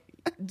like,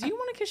 do you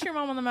want to kiss your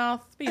mom on the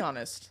mouth? Be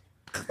honest.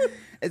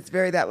 It's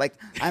very that, like,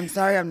 I'm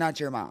sorry I'm not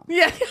your mom.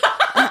 Yeah.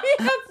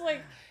 It's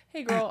like,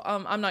 hey, girl,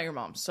 I'm not your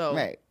mom. So,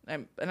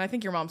 and I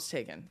think your mom's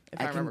taken. If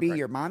I can remember be correctly.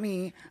 your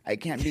mommy. I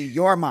can't be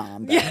your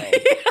mom, though. Yeah.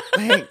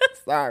 Like,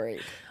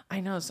 sorry. I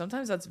know.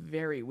 Sometimes that's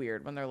very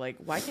weird when they're like,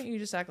 why can't you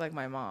just act like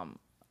my mom?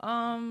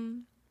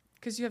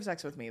 Because you have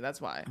sex with me.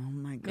 That's why. Oh,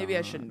 my God. Maybe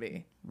I shouldn't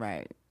be.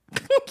 Right.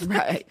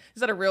 Right.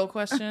 Is that a real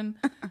question?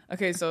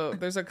 Okay, so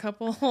there's a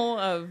couple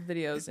of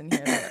videos in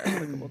here that are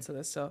applicable to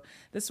this. So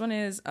this one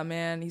is a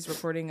man, he's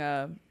recording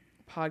a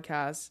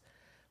podcast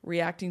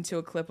reacting to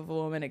a clip of a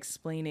woman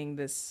explaining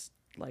this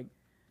like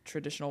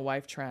traditional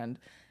wife trend.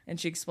 And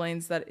she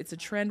explains that it's a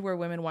trend where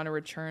women want to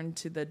return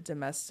to the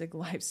domestic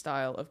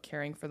lifestyle of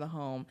caring for the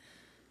home,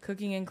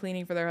 cooking and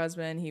cleaning for their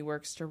husband. He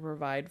works to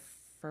provide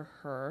for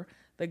her.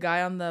 The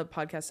guy on the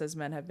podcast says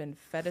men have been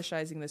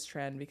fetishizing this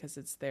trend because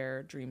it's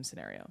their dream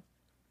scenario.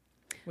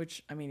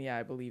 Which, I mean, yeah,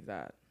 I believe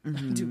that.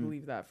 Mm-hmm. I do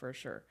believe that for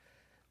sure.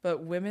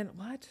 But women,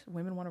 what?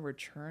 Women want to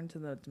return to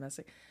the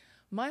domestic.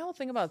 My whole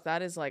thing about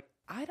that is like,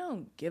 I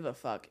don't give a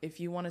fuck if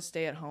you want to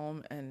stay at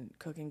home and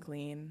cook and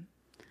clean.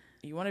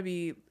 If you want to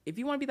be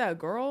that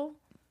girl,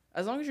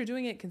 as long as you're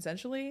doing it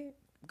consensually,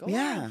 go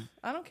on.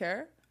 I don't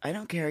care. I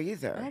don't care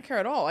either. I don't care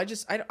at all. I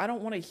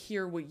don't want to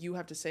hear what you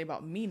have to say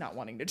about me not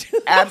wanting to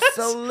do that.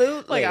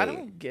 Absolutely. Like, I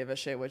don't give a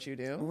shit what you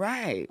do.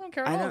 Right. I don't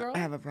care at all, girl. I don't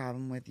have a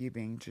problem with you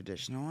being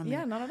traditional. I mean,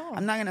 yeah, not at all.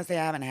 I'm not going to say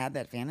I haven't had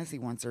that fantasy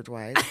once or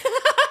twice.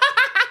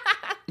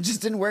 It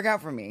just didn't work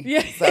out for me.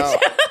 Yeah. So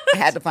I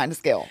had to find a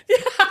skill.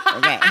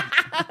 Okay.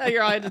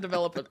 I had to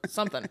develop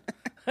something.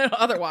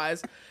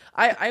 Otherwise,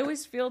 I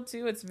always feel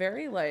too, it's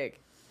very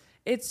like,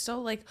 it's so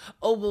like,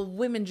 oh, well,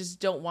 women just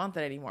don't want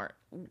that anymore.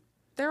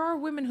 There are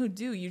women who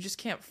do. You just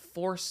can't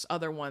force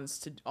other ones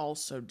to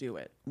also do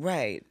it.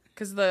 Right.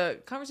 Because the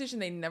conversation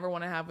they never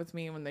want to have with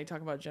me when they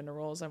talk about gender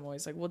roles, I'm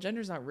always like, well,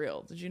 gender's not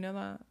real. Did you know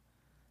that?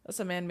 That's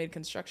a man-made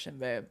construction,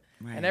 babe.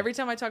 Right. And every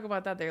time I talk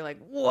about that, they're like,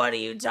 what are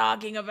you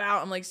talking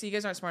about? I'm like, see, you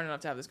guys aren't smart enough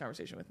to have this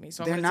conversation with me.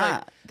 So I'm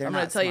going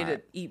to tell you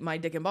to eat my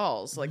dick and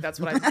balls. Like, that's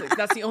what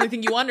that's the only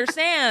thing you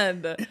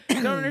understand.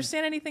 You don't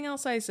understand anything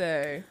else I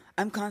say.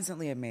 I'm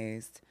constantly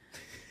amazed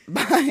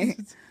by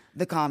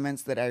the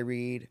comments that I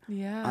read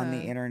on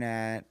the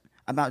internet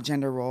about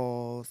gender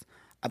roles,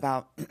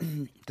 about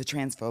the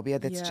transphobia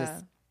that's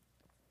just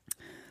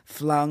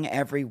flung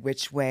every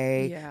which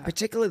way,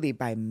 particularly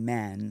by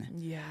men.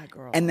 Yeah,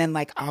 girl. And then,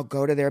 like, I'll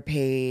go to their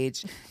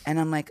page, and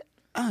I'm like,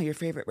 oh, your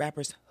favorite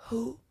rapper's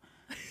who?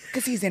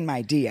 Because he's in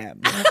my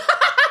DMs.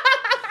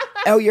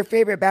 Oh, your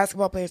favorite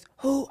basketball player's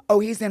who? Oh,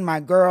 he's in my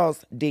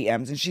girl's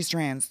DMs, and she's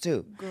trans,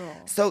 too. Girl.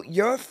 So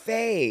your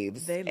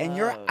faves and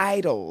your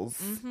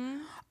idols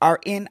are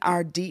in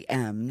our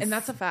DMs. And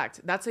that's a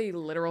fact. That's a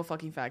literal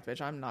fucking fact,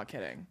 bitch. I'm not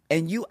kidding.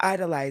 And you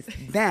idolize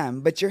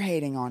them, but you're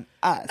hating on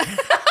us.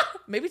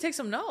 Maybe take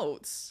some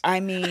notes.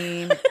 I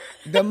mean,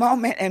 the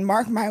moment, and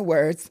mark my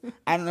words,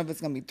 I don't know if it's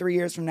going to be 3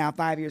 years from now,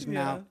 5 years from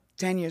now,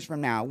 10 years from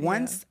now.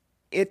 Once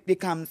it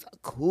becomes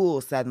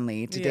cool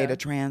suddenly to date a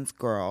trans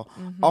girl,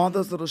 all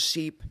those little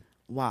sheep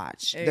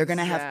watch. Exactly. They're going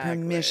to have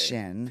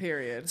permission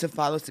to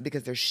follow suit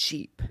because they're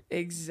sheep.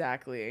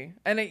 Exactly.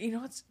 And you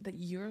know what's that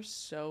you're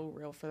so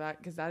real for that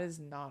because that is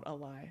not a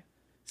lie.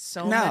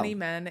 So many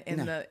men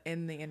in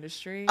the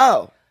industry.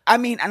 Oh, I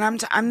mean, and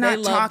I'm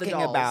not talking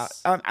about.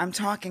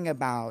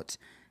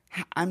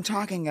 I'm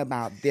talking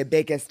about the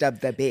biggest of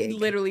the big.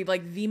 Literally,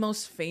 like the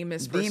most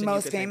famous person. The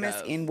most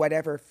famous in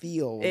whatever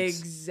field.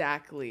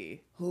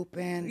 Exactly.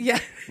 Hooping. Yeah.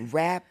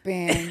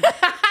 Rapping.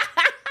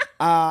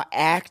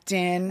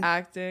 Acting.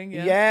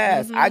 Yeah.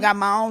 Yes. I got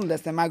my own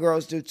list, and my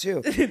girls do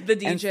too. The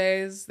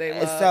DJs, they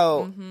love.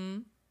 So,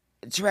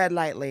 tread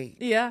lightly.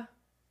 Yeah.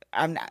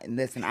 I'm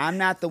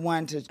not the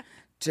one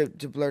to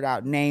blurt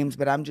out names,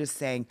 but I'm just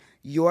saying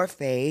your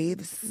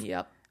faves.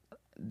 Yep.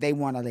 They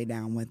want to lay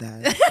down with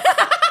us.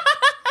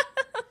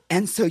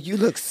 And so you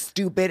look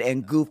stupid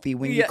and goofy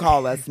when you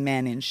call us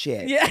men and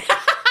shit. Yeah.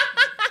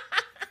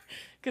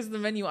 Because the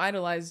men you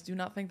idolize do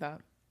not think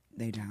that.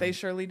 They don't. They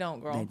surely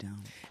don't, girl. They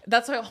don't.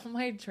 That's why all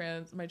my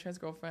trans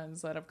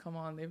girlfriends that have come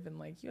on, they've been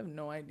like, you have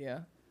no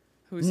idea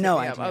who's no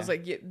hitting me idea. up. I was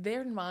like,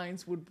 their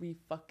minds would be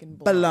fucking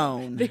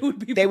blown. They would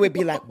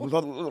be like,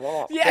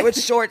 they would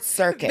short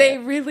circuit. They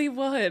really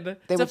would.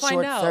 They would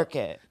short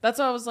circuit. That's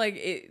why I was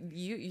like,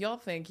 y'all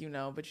think you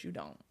know, but you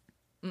don't.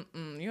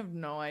 You have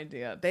no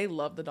idea. They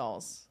love the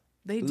dolls.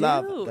 They do.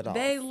 Love the dolls.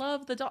 They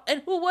love the dolls.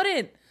 And who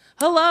wouldn't?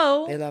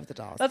 Hello. They love the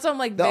dolls. That's why I'm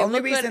like, the only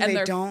reason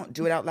they don't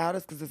do it out loud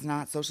is because it's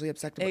not socially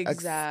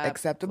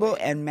acceptable,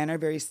 and men are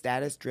very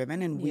status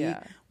driven, and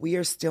we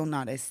are still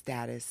not a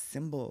status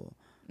symbol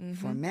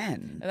for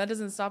men. And that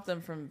doesn't stop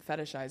them from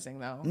fetishizing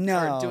though.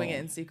 No, or doing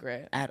it in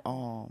secret at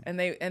all.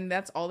 And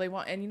that's all they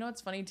want. And you know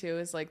what's funny too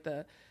is like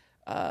the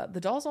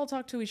dolls all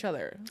talk to each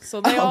other,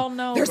 so they all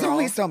know. There's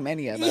only so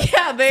many of us.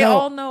 Yeah, they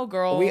all know,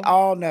 girl. We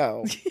all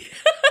know.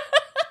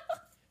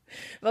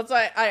 That's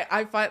why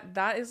I find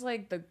that is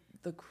like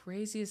the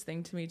craziest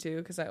thing to me too,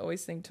 because I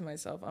always think to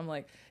myself, I'm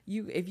like,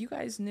 if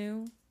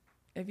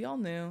y'all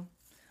knew,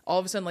 all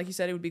of a sudden, like you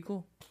said, it would be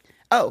cool.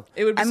 Oh,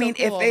 it would be cool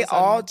if they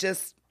all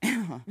just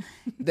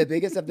the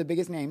biggest of the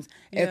biggest names,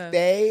 if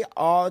they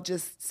all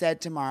just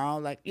said tomorrow,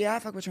 like, yeah, I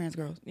fuck with trans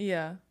girls.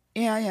 Yeah,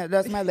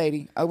 that's my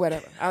lady or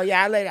whatever. Oh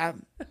yeah,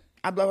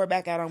 I blow her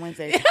back out on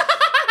Wednesday.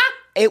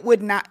 It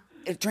would not.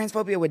 If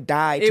transphobia would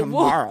die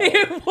tomorrow.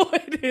 It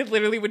would. It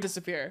literally would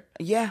disappear.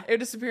 Yeah. It would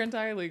disappear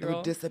entirely, girl. It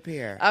would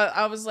disappear.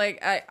 I was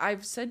like,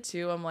 I've said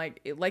too, I'm like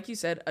you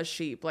said, a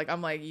sheep. Like,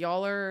 I'm like,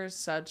 y'all are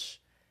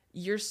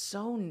you're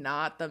so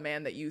not the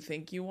man that you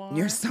think you are.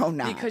 You're so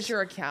not. Because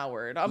you're a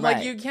coward. I'm Right.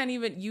 like, you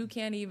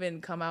can't even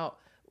come out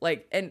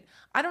like, and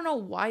I don't know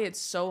why it's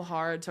so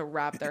hard to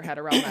wrap their head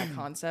around that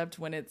concept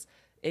when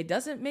it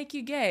doesn't make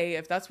you gay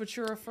if that's what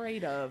you're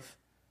afraid of.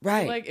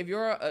 Right. Like, if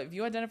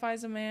you identify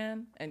as a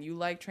man and you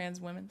like trans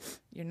women,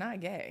 you're not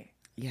gay.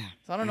 Yeah.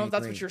 So I don't know if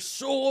that's what you're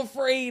so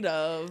afraid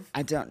of.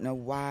 I don't know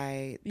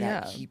why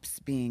that keeps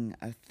being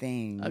a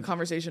thing. A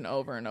conversation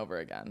over and over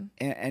again.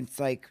 And it's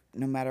like,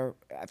 no matter,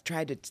 I've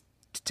tried to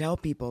tell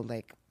people,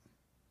 like,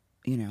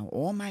 you know,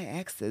 all my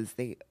exes,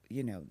 they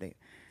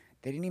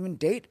didn't even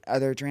date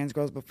other trans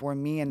girls before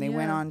me, and they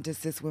went on to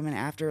cis women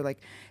after. Like,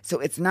 so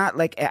it's not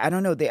like, I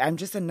don't know, I'm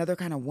just another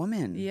kind of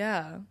woman.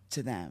 Yeah.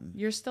 To them.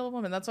 You're still a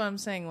woman. That's what I'm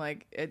saying.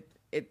 Like,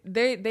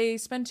 they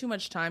spend too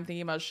much time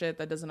thinking about shit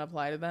that doesn't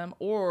apply to them,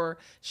 or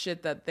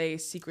shit that they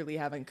secretly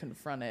haven't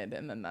confronted,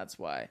 and then that's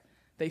why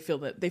they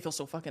feel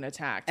so fucking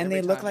attacked. And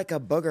they look like a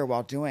booger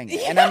while doing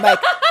it. And I'm like,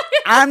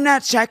 I'm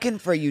not checking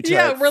for you, too.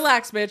 Yeah,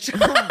 relax, bitch.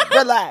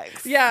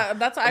 Relax. Yeah,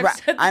 that's what I've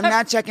said. I'm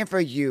not checking for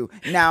you.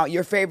 Now,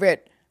 your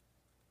favorite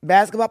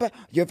basketball player,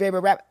 your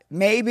favorite rap,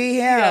 maybe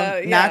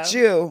him, not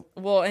you.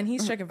 Well, and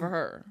he's checking for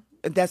her.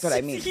 That's what I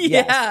mean.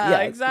 Yeah,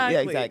 exactly.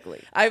 Yeah,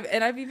 exactly.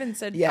 I've even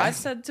said, I've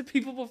said to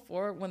people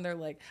before when they're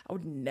like, I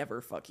would never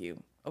fuck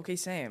you. Okay,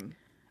 same.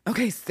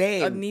 Okay,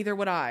 same. Neither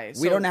would I.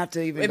 We don't have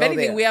to even. If go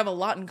anything, there. we have a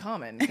lot in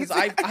common because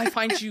I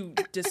find you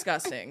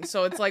disgusting.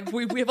 So it's like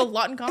we have a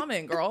lot in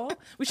common, girl.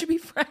 We should be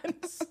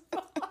friends.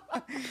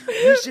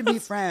 We should be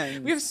friends.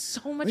 We have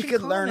so much. We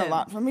could learn a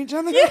lot from each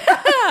other.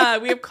 Yeah,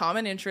 we have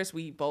common interests.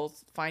 We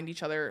both find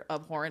each other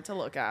abhorrent to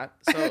look at.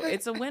 So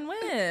it's a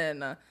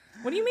win-win.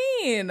 What do you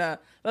mean?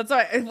 That's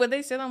why when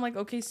they say that, I'm like,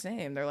 okay,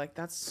 same. They're like,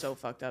 that's so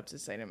fucked up to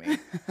say to me.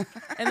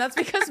 And that's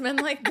because men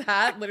like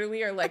that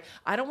literally are like,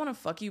 I don't want to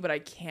fuck you, but I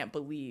can't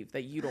believe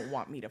that you don't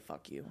want me to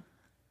fuck you.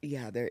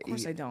 Yeah, of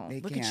course I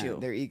don't. Look at you.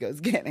 Their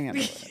egos can't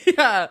handle it.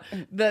 Yeah,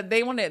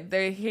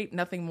 they hate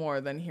nothing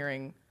more than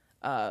hearing,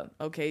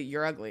 okay,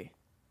 you're ugly.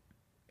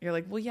 You're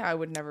like, well, yeah, I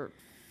would never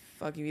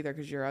fuck you either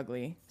because you're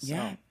ugly. So,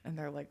 yeah. And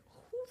they're like,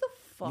 who the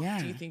fuck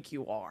do you think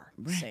you are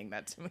saying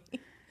that to me?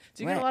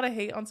 Do you get a lot of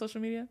hate on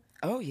social media?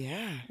 Oh,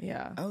 yeah.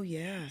 Yeah. Oh,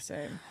 yeah.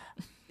 Same.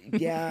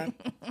 Yeah.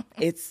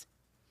 It's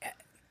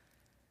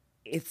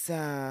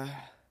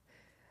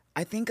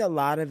I think a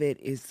lot of it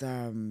is,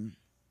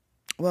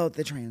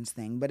 the trans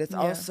thing, but it's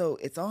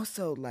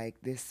also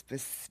like this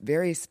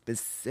very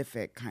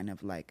specific kind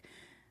of like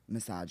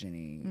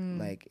misogyny,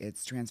 like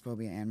it's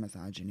transphobia and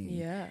misogyny.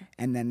 Yeah.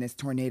 And then this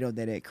tornado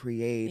that it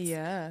creates.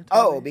 Yeah.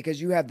 Totally. Oh,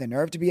 because you have the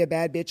nerve to be a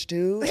bad bitch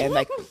too? And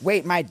like,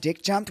 wait, my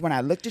dick jumped when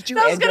I looked at you?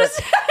 I was going to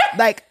say.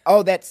 Like,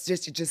 oh, it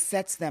just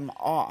sets them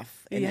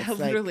off. And yeah, it's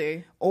literally.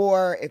 Like,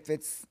 or if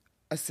it's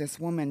a cis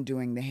woman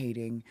doing the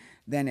hating,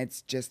 then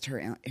it's just her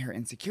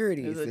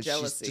insecurities that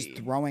jealousy. She's just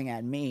throwing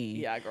at me.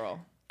 Yeah, girl.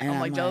 And I'm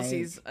like,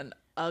 jealousy's an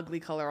ugly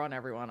color on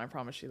everyone. I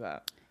promise you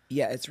that.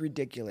 Yeah, it's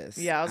ridiculous.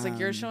 Yeah, I was like,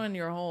 you're showing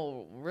your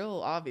whole real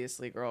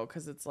obviously, girl,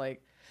 because it's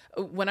like,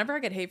 whenever I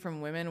get hate from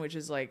women, which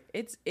is like,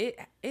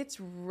 it's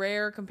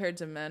rare compared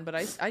to men, but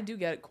I do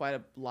get quite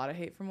a lot of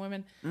hate from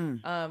women.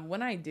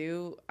 When I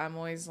do, I'm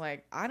always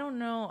like, I don't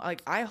know,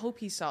 like, I hope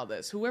he saw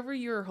this. Whoever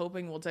you're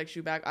hoping will text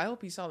you back, I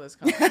hope he saw this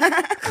comment.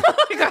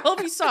 Like, I hope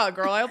he saw it,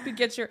 girl. I hope you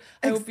get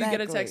hope you get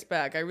a text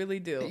back. I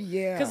really do.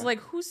 Yeah. Because like,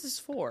 who's this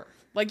for?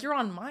 Like, you're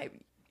on my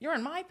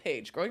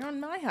page, girl. You're on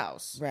my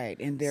house. Right.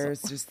 And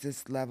there's just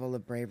this level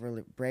of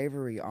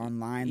bravery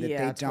online that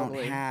they don't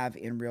have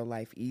in real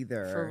life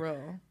either. For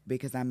real.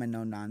 Because I'm a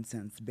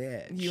no-nonsense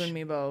bitch. You and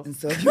me both. And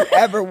so if you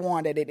ever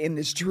wanted it in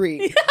the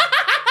street,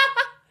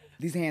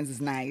 these hands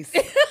is nice.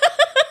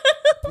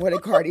 What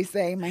did Cardi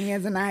say? My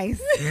hands are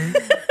nice.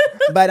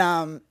 But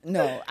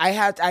no, I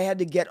had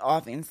to get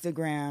off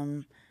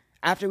Instagram.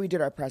 After we did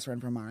our press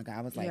run for Monica,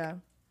 I was like,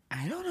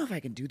 I don't know if I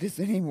can do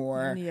this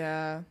anymore.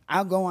 Yeah.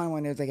 I'll go on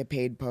when there's like a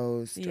paid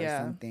post or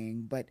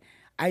something. But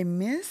I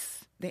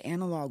miss the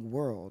analog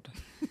world.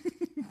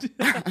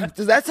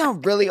 Does that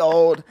sound really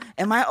old?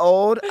 Am I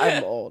old?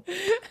 I'm old.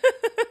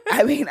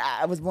 I mean,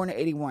 I was born in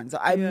 81. So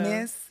I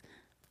miss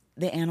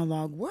the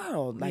analog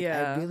world. Like,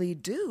 I really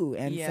do.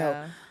 And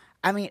so,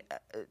 I mean,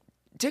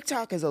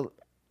 TikTok is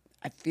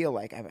I feel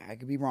like I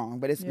could be wrong,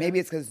 but maybe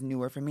it's because it's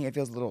newer for me. It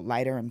feels a little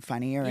lighter and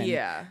funnier.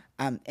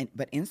 And,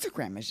 but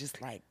Instagram is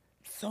just like,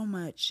 so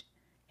much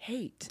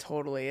hate.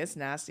 Totally. It's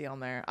nasty on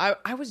there.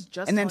 I was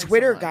just And then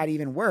Twitter got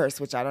even worse,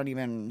 which I don't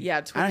even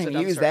use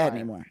that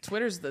anymore.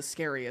 Twitter's the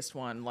scariest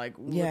one, like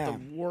with the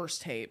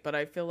worst hate. But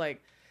I feel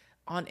like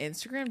on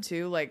Instagram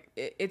too, like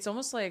it's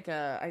almost like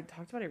I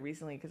talked about it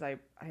recently because I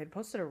had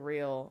posted a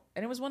reel,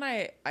 and it was one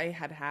I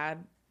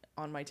had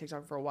on my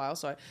TikTok for a while,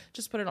 so I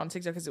just put it on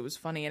TikTok because it was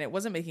funny, and it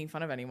wasn't making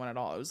fun of anyone at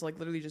all. It was like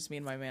literally just me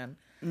and my man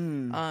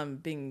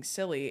being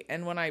silly.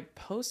 And when I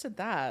posted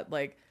that,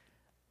 like,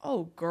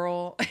 oh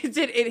girl,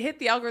 it hit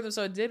the algorithm,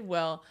 so it did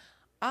well.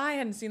 I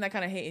hadn't seen that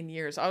kind of hate in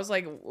years. I was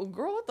like, well,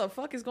 girl, what the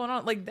fuck is going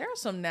on? Like, there are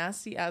some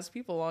nasty ass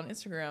people on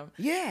Instagram.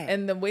 Yeah.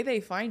 And the way they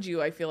find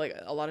you, I feel like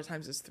a lot of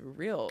times is through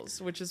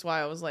Reels, which is why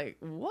I was like,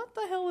 what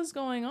the hell is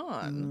going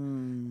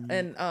on?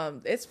 And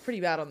it's pretty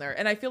bad on there.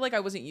 And I feel like I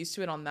wasn't used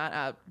to it on that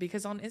app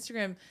because on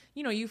Instagram,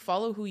 you know, you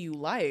follow who you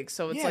like.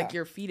 So it's like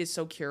your feed is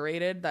so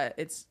curated that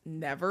it's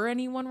never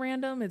anyone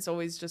random. It's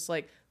always just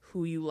like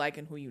who you like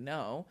and who you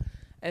know.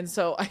 And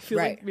so I feel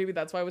like maybe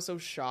that's why I was so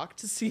shocked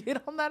to see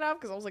it on that app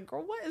because I was like,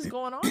 girl, what is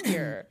going on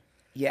here?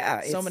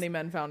 Yeah. So many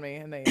men found me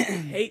and they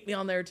hate me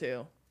on there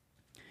too.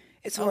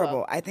 It's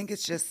horrible. I think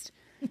it's just,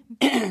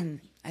 I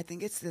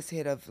think it's this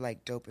hit of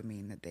like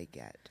dopamine that they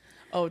get.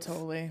 Oh,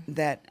 totally.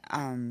 That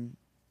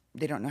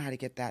they don't know how to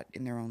get that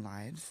in their own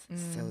lives.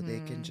 So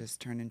they can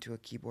just turn into a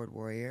keyboard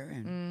warrior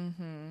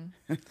and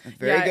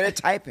very good at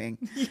typing.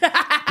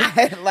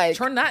 Like,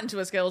 turn that into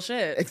a skill.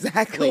 Shit.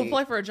 Exactly. Go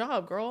apply for a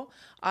job, girl.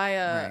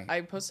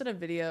 I posted a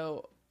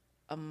video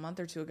a month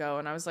or two ago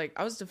and I was like,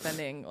 I was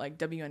defending like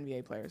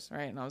WNBA players,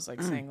 right? And I was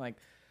like saying like,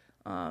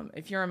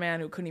 if you're a man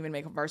who couldn't even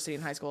make a varsity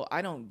in high school,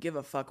 I don't give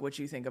a fuck what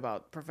you think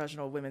about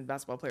professional women's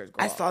basketball players.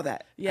 Girl. I saw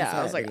that. Yeah.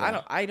 I was like,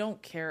 I don't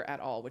care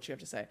at all what you have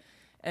to say.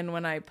 And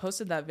when I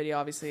posted that video,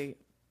 obviously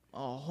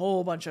a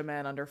whole bunch of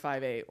men under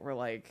 5'8" were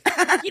like,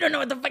 you don't know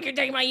what the fuck you're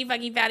talking about, you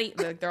fucking fatty.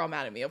 They're all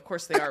mad at me. Of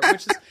course they are,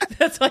 which is,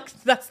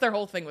 that's their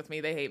whole thing with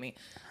me. They hate me.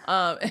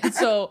 And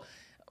so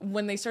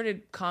when they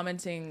started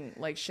commenting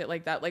like shit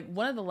like that, like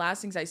one of the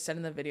last things I said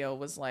in the video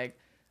was like,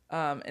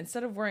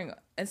 instead of worrying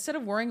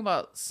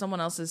about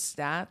someone else's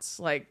stats,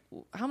 like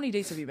how many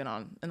dates have you been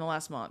on in the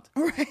last month?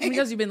 Right. How many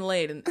times you been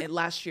laid in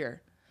last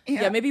year?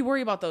 Yeah, maybe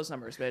worry about those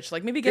numbers, bitch.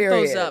 Like, maybe get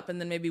those up,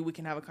 and then maybe we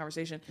can have a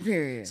conversation.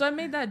 Period. So I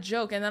made that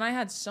joke, and then I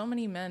had so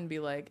many men be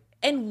like,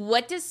 and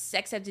what does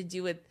sex have to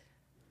do with...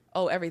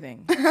 Oh,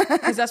 everything.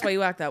 Because that's why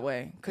you act that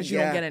way. Because you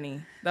don't get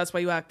any. That's why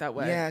you act that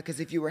way. Yeah, because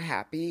if you were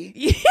happy,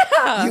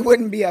 you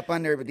wouldn't be up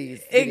under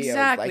these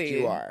videos like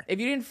you are.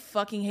 If you didn't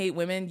fucking hate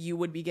women, you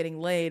would be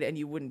getting laid, and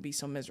you wouldn't be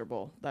so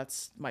miserable.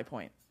 That's my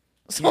point.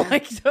 So,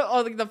 like,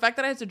 the fact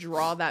that I had to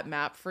draw that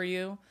map for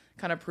you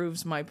kind of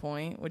proves my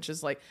point, which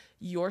is like,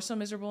 you're so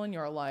miserable in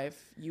your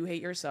life, you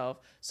hate yourself,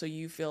 so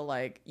you feel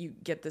like you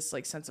get this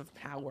like sense of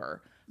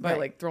power by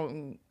like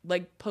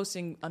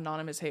posting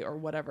anonymous hate or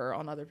whatever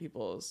on other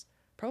people's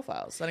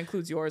profiles. That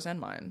includes yours and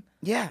mine.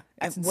 Yeah,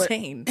 it's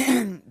insane.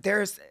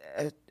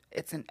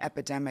 It's an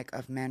epidemic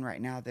of men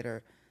right now that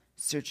are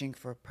searching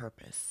for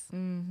purpose,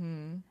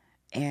 and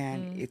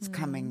it's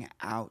coming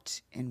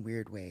out in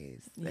weird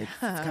ways. It's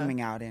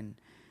coming out in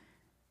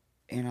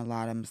a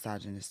lot of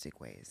misogynistic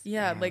ways.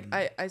 Yeah, like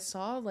I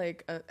saw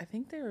like I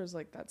think there was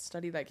like that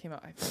study that came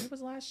out, I think it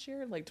was last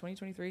year, like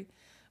 2023,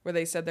 where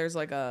they said there's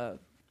like a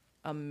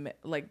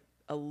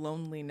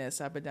loneliness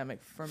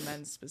epidemic for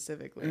men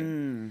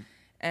specifically.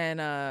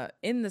 And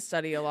in the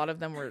study, a lot of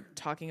them were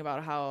talking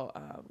about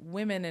how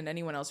women and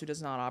anyone else who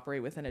does not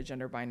operate within a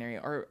gender binary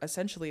are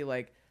essentially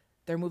like,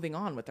 they're moving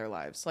on with their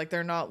lives. Like,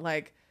 they're not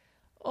like,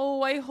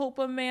 oh, I hope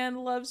a man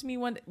loves me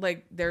one day.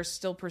 Like, they're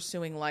still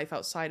pursuing life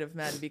outside of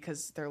men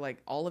because they're like,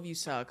 all of you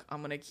suck. I'm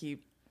going to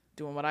keep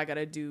doing what I got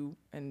to do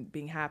and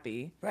being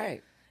happy.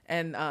 Right.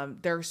 And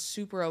they're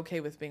super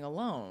okay with being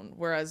alone,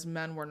 whereas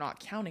men were not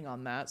counting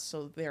on that,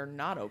 so they're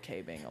not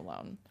okay being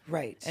alone.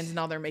 Right. And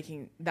now they're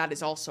making, that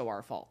is also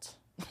our fault.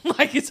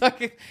 Like, it's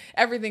like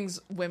everything's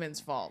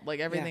women's fault. Like,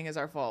 everything is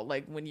our fault.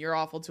 Like, when you're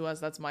awful to us,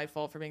 that's my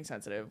fault for being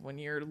sensitive. When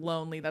you're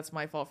lonely, that's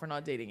my fault for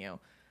not dating you.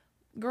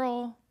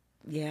 Girl.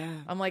 Yeah.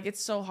 I'm like,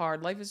 it's so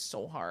hard. Life is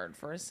so hard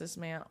for a cis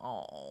man.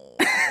 Oh.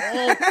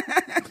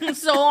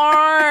 It's so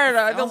hard.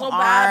 I feel so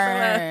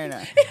bad for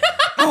that.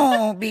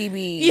 Oh,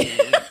 baby.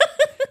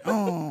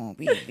 Oh,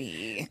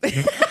 baby.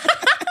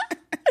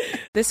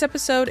 This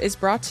episode is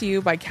brought to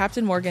you by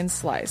Captain Morgan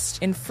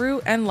Sliced. In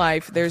fruit and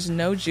life, there's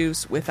no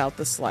juice without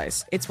the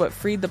slice. It's what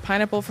freed the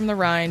pineapple from the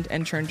rind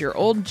and turned your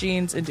old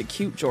jeans into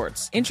cute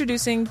jorts.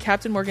 Introducing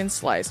Captain Morgan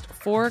Sliced,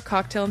 4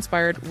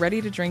 cocktail-inspired,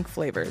 ready-to-drink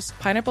flavors.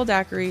 Pineapple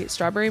daiquiri,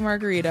 strawberry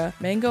margarita,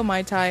 mango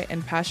mai tai,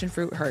 and passion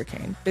fruit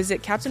hurricane.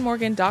 Visit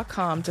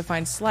CaptainMorgan.com to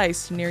find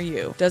Sliced near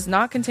you. Does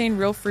not contain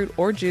real fruit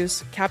or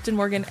juice. Captain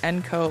Morgan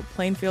 & Co.,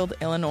 Plainfield,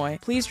 Illinois.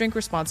 Please drink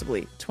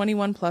responsibly.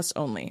 21 plus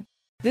only.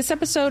 This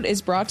episode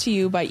is brought to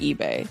you by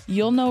eBay.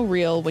 You'll know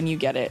real when you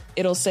get it.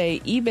 It'll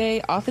say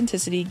eBay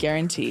Authenticity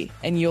Guarantee,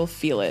 and you'll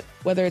feel it.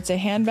 Whether it's a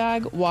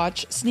handbag,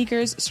 watch,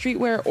 sneakers,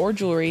 streetwear, or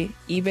jewelry,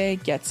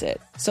 eBay gets it.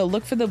 So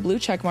look for the blue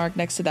checkmark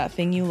next to that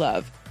thing you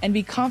love, and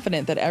be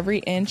confident that every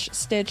inch,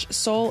 stitch,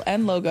 sole,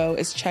 and logo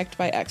is checked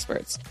by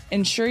experts.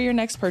 Ensure your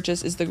next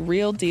purchase is the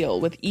real deal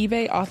with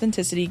eBay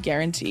Authenticity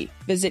Guarantee.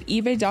 Visit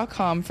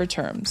ebay.com for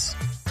terms.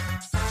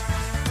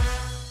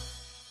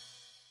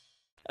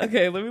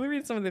 Okay, let me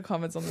read some of the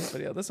comments on this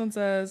video. This one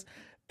says,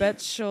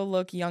 bet she'll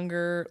look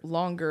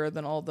longer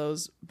than all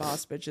those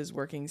boss bitches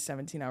working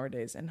 17-hour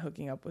days and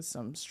hooking up with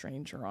some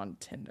stranger on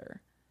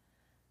Tinder.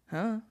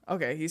 Huh?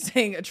 Okay, he's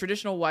saying a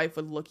traditional wife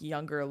would look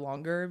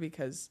longer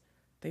because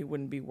they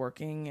wouldn't be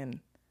working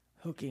and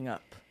hooking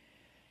up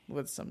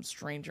with some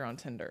stranger on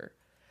Tinder.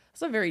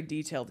 That's a very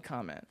detailed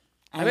comment.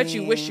 I bet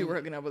you wish you were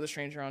hooking up with a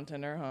stranger on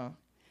Tinder, huh?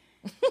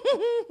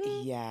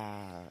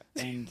 Yeah,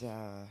 and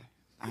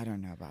I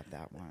don't know about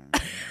that one.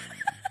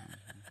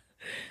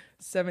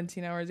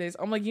 17-hour days.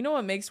 I'm like, you know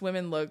what makes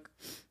women look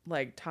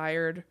like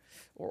tired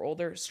or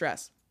older?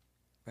 Stress.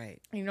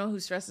 Right. You know who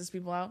stresses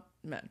people out?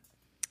 Men.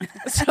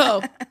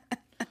 So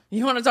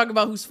you want to talk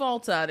about whose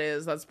fault that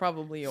is? That's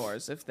probably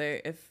yours. If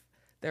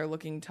they're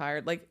looking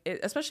tired, like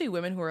especially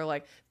women who are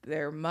like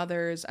their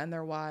mothers and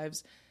their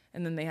wives,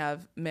 and then they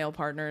have male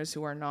partners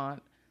who are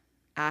not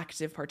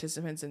active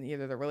participants in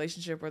either the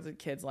relationship or the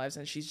kids' lives,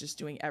 and she's just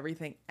doing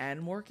everything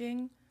and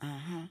working.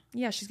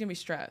 Yeah, she's gonna be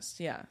stressed.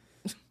 Yeah.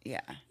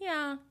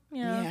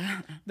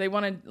 They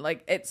want to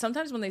like it.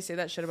 Sometimes when they say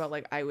that shit about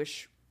like, I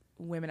wish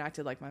women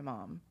acted like my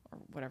mom or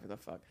whatever the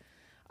fuck,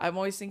 I'm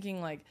always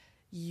thinking like,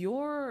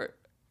 your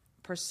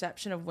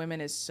perception of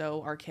women is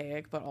so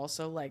archaic, but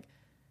also like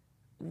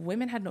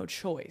women had no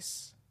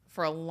choice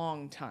for a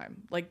long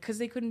time, like because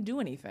they couldn't do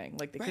anything,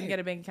 like they couldn't get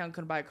a bank account,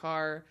 couldn't buy a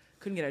car,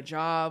 couldn't get a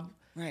job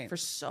for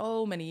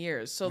so many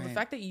years. So the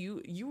fact that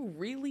you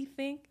really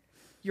think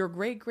your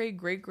great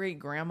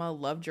grandma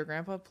loved your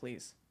grandpa,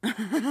 please.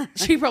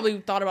 She probably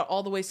thought about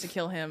all the ways to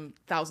kill him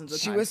thousands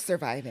of times. She was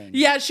surviving.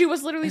 Yeah, she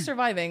was literally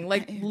surviving.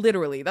 Like,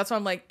 literally. That's why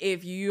I'm like,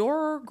 if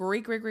your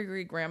great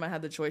grandma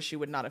had the choice, she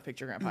would not have picked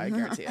your grandpa. I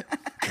guarantee it.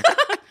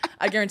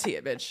 I guarantee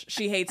it, bitch.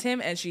 She hates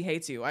him and she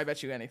hates you. I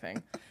bet you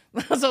anything.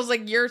 So I was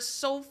like, you're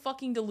so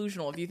fucking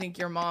delusional if you think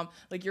your mom,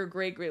 like your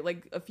great,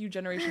 like a few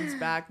generations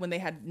back when they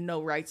had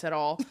no rights at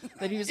all,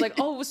 that he was like,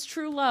 oh, it was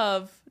true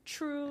love.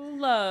 True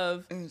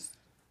love. It was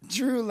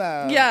true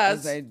love.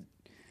 Yes.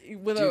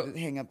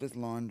 Hang up this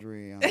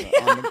laundry on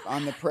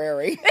the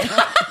prairie.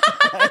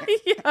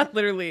 Yeah,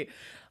 literally.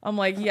 I'm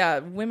like, yeah,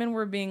 women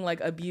were being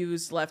like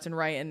abused left and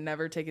right and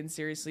never taken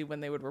seriously when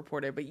they would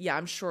report it. But yeah,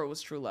 I'm sure it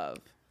was true love.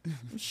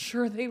 I'm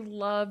sure they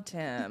loved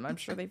him. I'm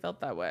sure they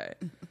felt that way.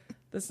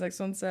 This next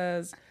one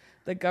says,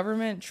 the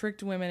government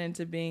tricked women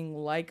into being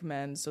like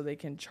men so they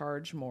can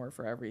charge more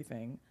for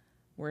everything,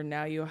 where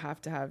now you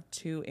have to have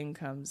 2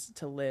 incomes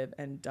to live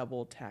and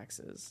double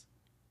taxes.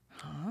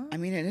 Huh? I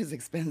mean, it is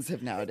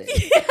expensive nowadays.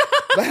 Yeah.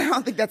 But I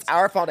don't think that's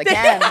our fault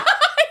again.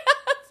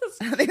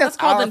 I think that's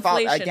called our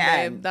inflation, fault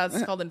again. babe.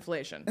 That's called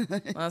inflation.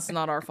 That's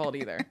not our fault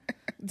either.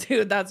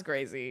 Dude, that's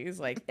crazy. He's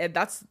like,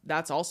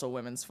 that's also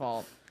women's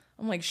fault.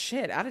 I'm like,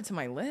 shit, add it to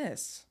my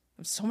list.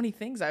 There's so many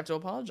things I have to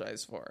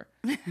apologize for.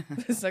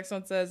 This next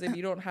one says, if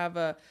you don't have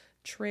a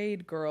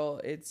trade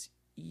girl, it's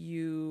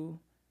you.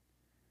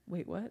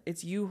 Wait, what?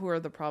 It's you who are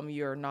the problem.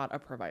 You're not a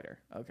provider.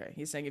 Okay.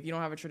 He's saying if you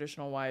don't have a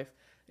traditional wife,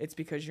 it's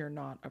because you're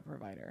not a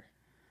provider.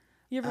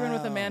 You ever been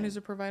with a man who's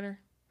a provider?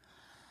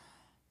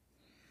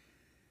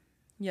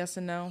 Yes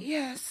and no?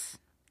 Yes.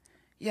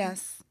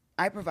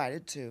 I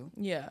provided too.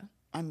 Yeah.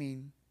 I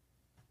mean,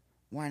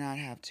 why not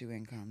have 2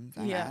 incomes?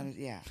 Yeah.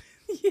 Yeah.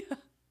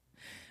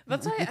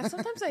 That's why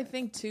sometimes I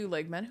think too,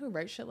 like men who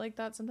write shit like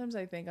that, sometimes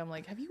I think, I'm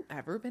like, have you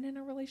ever been in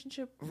a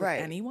relationship with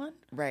anyone?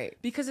 Right.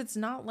 Because it's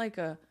not like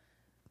a,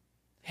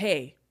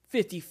 hey,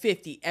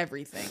 50-50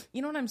 everything.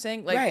 You know what I'm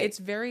saying? Like, it's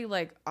very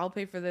like, I'll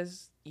pay for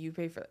this, you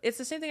pay for it. It's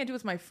the same thing I do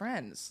with my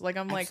friends. Like,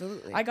 I'm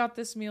Absolutely. like, I got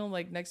this meal,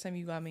 like next time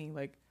you got me,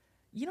 like,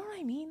 you know what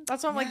I mean?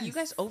 That's why I'm like, you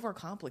guys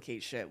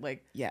overcomplicate shit.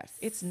 Like,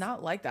 it's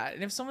not like that.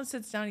 And if someone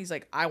sits down and he's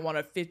like, I want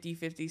a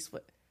 50-50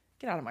 split,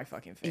 get out of my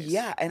fucking face.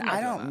 Yeah, and I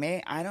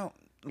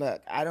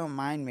don't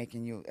mind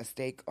making you a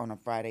steak on a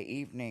Friday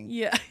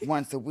evening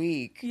once a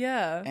week.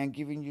 Yeah. And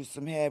giving you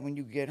some head when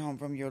you get home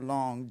from your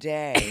long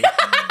day.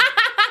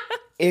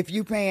 If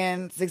you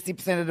paying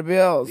 60% of the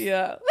bills.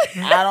 Yeah.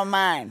 I don't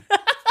mind.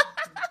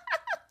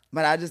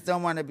 But I just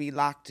don't want to be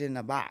locked in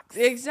a box.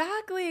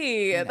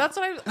 Exactly. You know? That's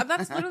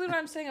literally what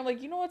I'm saying. I'm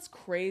like, you know what's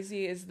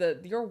crazy is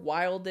your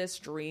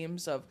wildest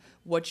dreams of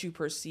what you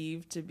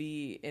perceive to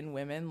be in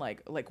women,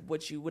 like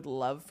what you would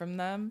love from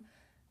them,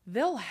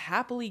 they'll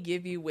happily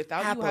give you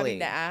without you having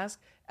to ask,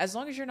 as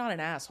long as you're not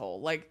an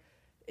asshole. Like,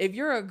 if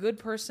you're a good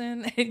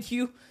person and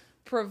you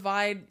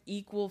provide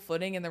equal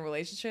footing in the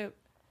relationship,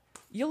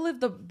 you'll live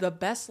the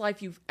best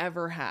life you've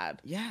ever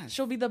had. Yeah.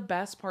 She'll be the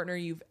best partner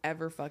you've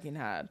ever fucking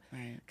had.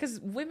 Right.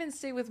 Because women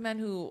stay with men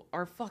who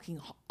are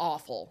fucking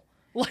awful.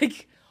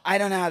 Like, I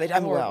don't know how they do.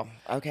 Well,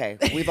 okay.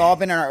 We've all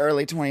been in our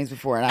early 20s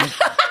before, and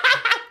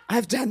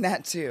I've done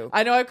that too.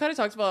 I know. I've kind of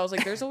talked about it. I was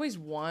like, there's always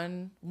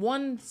one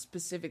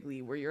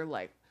specifically where you're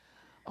like,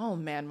 oh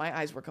man, my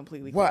eyes were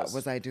completely closed. What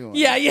was I doing?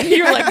 Yeah.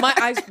 You're like, my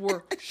eyes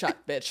were shut,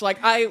 bitch. Like,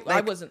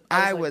 I wasn't.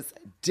 I was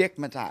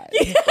dickmatized.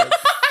 Yeah.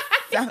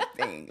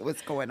 Something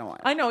was going on.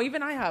 I know.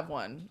 Even I have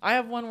one. I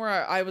have one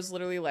where I was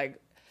literally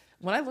like,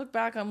 when I look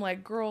back, I'm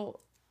like, girl,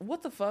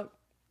 what the fuck?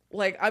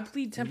 Like, I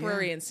plead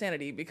temporary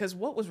insanity because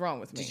what was wrong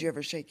with me? Did you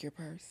ever shake your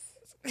purse?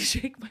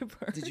 Shake my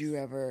purse? Did you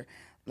ever,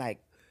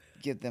 like,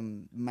 give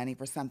them money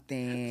for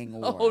something?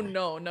 Or... Oh,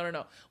 no.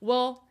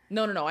 Well,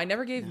 no. I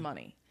never gave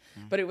money.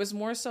 But it was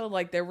more so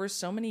like there were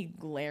so many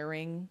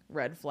glaring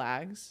red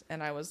flags.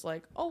 And I was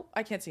like, oh,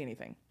 I can't see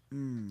anything.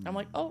 I'm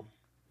like, oh,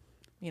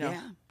 you know,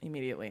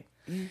 immediately.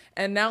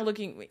 And now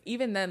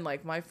even then,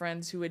 like my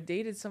friends who had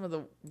dated some of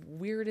the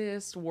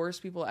weirdest,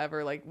 worst people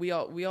ever, like we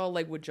all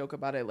like would joke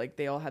about it. Like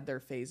they all had their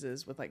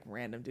phases with like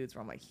random dudes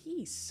where I'm like,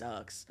 he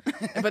sucks.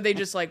 But they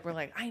just like, were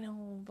like, I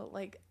know, but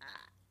like,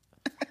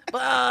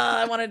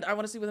 I want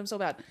to sleep with him so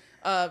bad.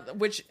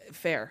 Which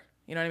fair.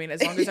 You know what I mean?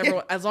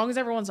 As long as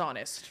everyone's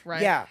honest,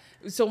 right? Yeah.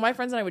 So my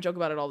friends and I would joke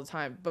about it all the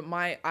time, but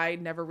I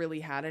never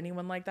really had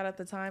anyone like that at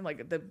the time.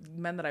 Like the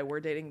men that I were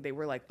dating, they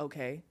were like,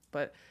 okay,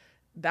 but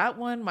that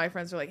one, my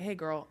friends were like, hey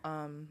girl,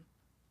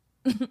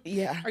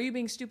 yeah, are you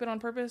being stupid on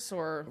purpose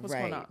or what's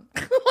going on?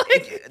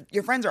 Like,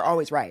 your friends are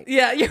always right.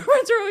 Yeah, your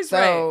friends are always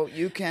right. So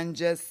you can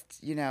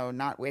just,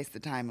 not waste the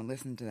time and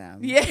listen to them.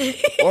 Yeah.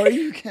 Or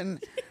you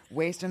can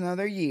waste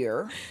another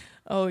year.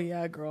 Oh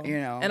yeah, girl.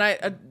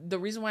 And the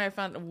reason why I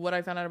found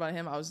out about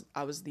him,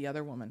 I was the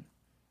other woman.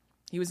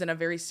 He was in a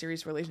very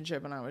serious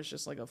relationship and I was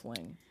just like a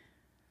fling.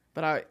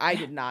 But I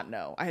did not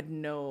know. I had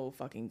no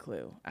fucking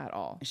clue at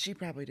all. She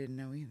probably didn't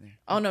know either.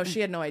 Oh no,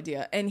 she had no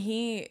idea. And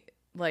he,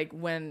 like,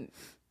 when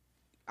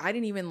I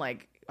didn't even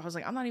like, I was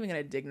like, I'm not even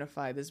gonna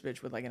dignify this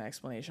bitch with like an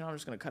explanation. I'm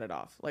just gonna cut it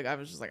off. Like I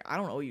was just like, I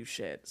don't owe you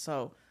shit.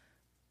 So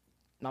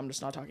I'm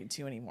just not talking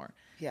to you anymore.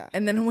 Yeah.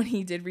 And then when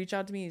he did reach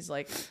out to me, he's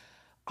like,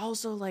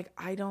 also like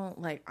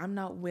I'm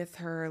not with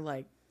her,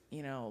 like,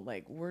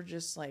 like we're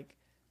just like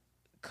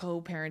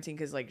co-parenting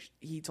because like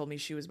he told me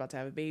she was about to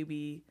have a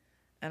baby.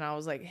 And I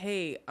was like,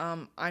 hey,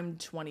 I'm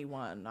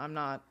 21. I'm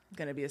not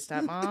going to be a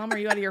stepmom. Are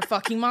you out of your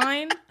fucking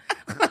mind?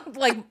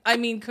 Like, I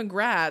mean,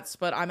 congrats,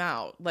 but I'm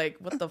out. Like,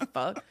 what the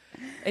fuck?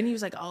 And he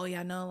was like, oh,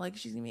 yeah, no, like,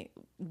 she's going to be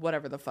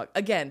whatever the fuck.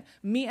 Again,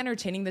 me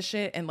entertaining the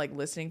shit and, like,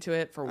 listening to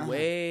it for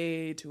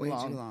way too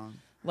long.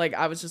 Like,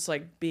 I was just,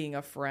 like, being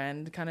a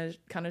friend kind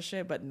of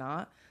shit, but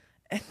not.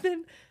 And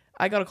then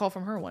I got a call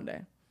from her one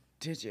day.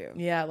 Did you?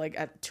 Yeah, like,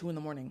 at 2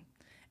 a.m.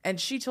 And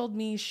she told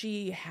me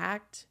she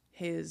hacked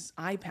his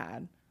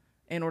iPad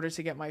in order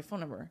to get my phone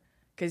number.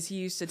 Because he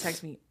used to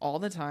text me all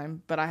the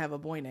time, but I have a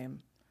boy name.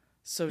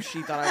 So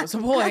she thought I was a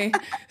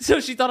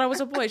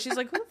boy. She's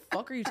like, who the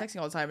fuck are you texting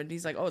all the time? And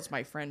he's like, oh, it's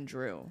my friend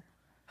Drew.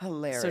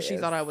 Hilarious. So she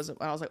thought I was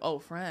like, oh,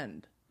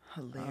 friend.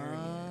 Hilarious.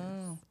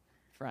 Oh,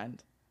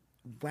 friend.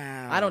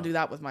 Wow. I don't do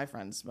that with my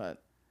friends,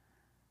 but.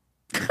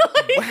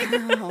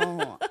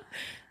 Wow.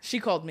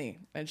 She called me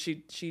and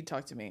she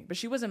talked to me. But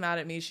she wasn't mad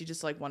at me. She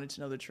just like wanted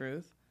to know the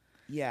truth.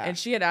 Yeah. And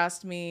she had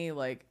asked me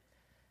like,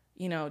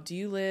 do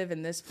you live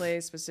in this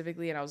place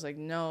specifically? And I was like,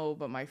 no,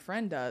 but my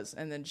friend does.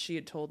 And then she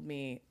had told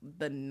me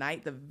the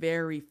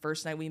very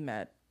first night we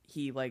met,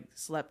 he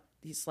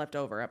slept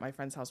over at my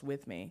friend's house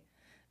with me,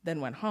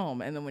 then went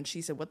home. And then when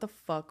she said, what the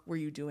fuck were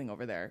you doing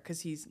over there? Because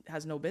he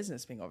has no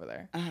business being over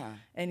there. Uh-huh.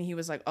 And he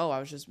was like, oh,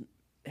 I was just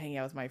hanging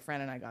out with my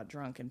friend and I got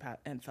drunk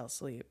and fell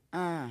asleep.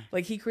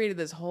 Like he created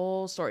this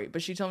whole story.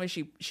 But she told me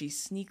she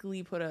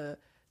sneakily put a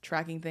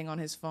tracking thing on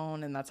his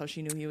phone and that's how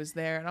she knew he was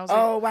there. And I was like,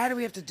 oh, why do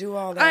we have to do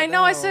all that? I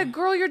know. I said,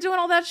 girl, you're doing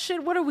all that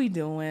shit. What are we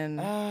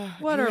doing?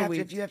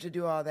 If you have to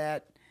do all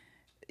that,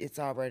 it's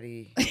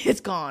already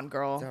it's gone,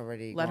 girl. It's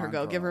already let her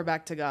go. Give her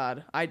back to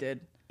God. I did.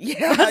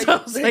 Yeah, so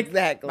I was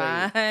exactly.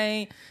 Like,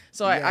 bye.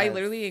 So yes. I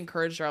literally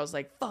encouraged her. I was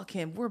like, fuck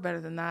him. We're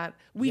better than that.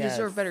 We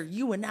deserve better.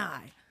 You and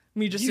I.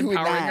 Me just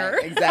empowering her.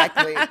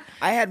 Exactly.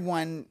 I had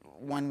one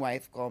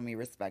wife call me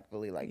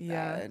respectfully like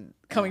that. And,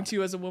 coming to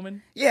you as a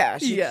woman? Yeah.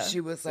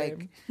 She was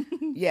same. Like,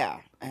 yeah.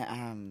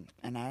 And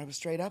I was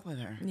straight up with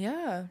her.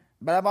 Yeah.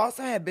 But I've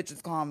also had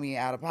bitches call me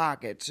out of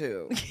pocket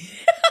too.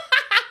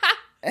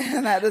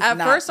 And that is at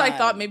not first fun. I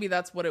thought maybe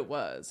that's what it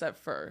was at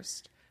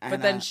first.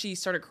 But then she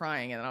started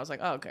crying and I was like,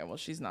 oh, okay, well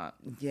she's not.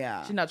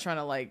 Yeah. She's not trying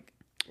to like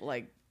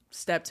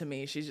step to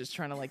me. She's just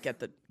trying to like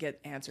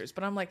get answers.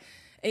 But I'm like,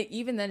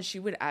 even then she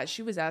was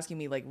asking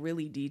me like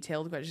really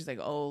detailed questions. She's like,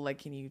 oh, like,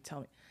 can you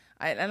tell me?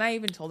 And I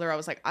even told her, I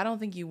was like, I don't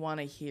think you want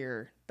to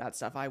hear that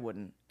stuff. I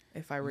wouldn't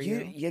if I were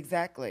you.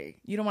 Exactly.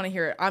 You don't want to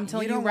hear it. I'm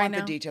telling you right now. You don't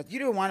want the details. You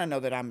don't want to know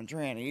that I'm a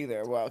tranny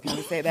either. Well, can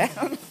you say that?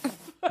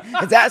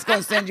 Because that's going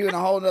to send you in a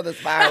whole nother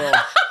spiral.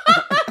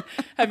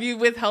 Have you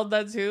withheld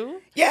that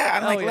too? Yeah,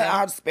 I'm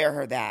I'll spare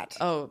her that.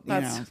 Oh,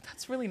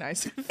 that's really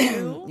nice of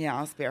you. Yeah,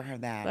 I'll spare her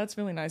that. That's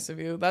really nice of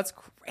you. That's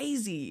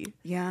crazy.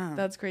 Yeah.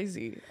 That's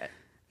crazy.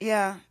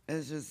 Yeah,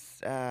 it's just,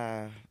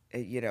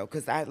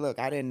 because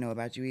I didn't know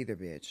about you either,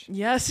 bitch.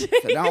 Yes. So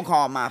don't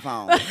call my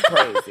phone. It's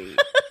crazy.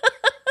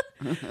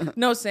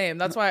 No, same.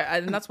 That's why,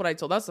 and that's what I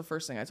told. That's the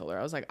first thing I told her.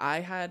 I was like,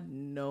 I had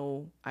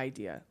no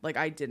idea. Like,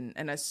 I didn't.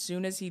 And as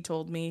soon as he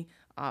told me,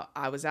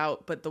 I was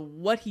out. But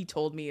what he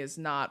told me is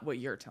not what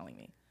you're telling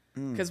me.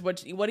 Because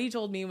what he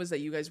told me was that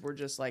you guys were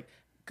just like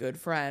good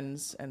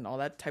friends and all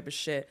that type of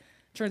shit.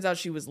 Turns out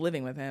she was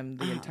living with him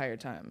the entire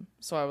time.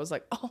 So I was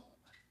like, oh,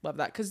 love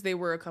that. Because they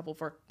were a couple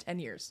for 10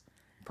 years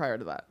prior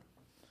to that.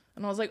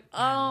 And I was like,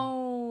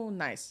 oh,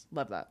 nice.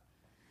 Love that.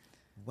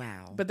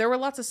 Wow. But there were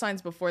lots of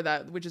signs before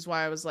that, which is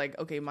why I was like,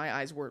 okay, my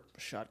eyes were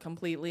shut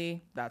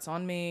completely. That's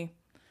on me.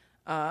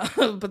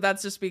 But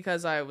that's just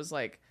because I was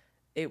like,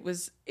 it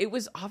was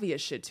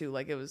obvious shit too.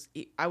 Like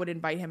I would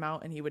invite him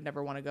out and he would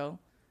never want to go.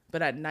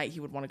 But at night he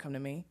would want to come to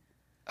me.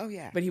 Oh,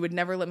 yeah. But he would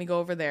never let me go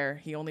over there.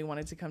 He only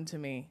wanted to come to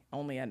me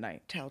only at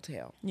night.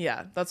 Telltale.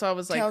 Yeah, that's why I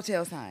was like...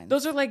 Telltale signs.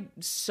 Those are, like,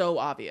 so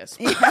obvious.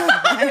 Yeah,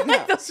 I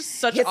know. Those are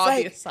such It's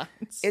obvious like,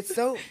 signs. It's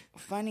so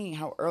funny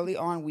how early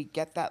on we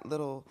get that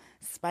little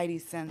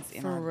spidey sense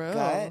in For our real.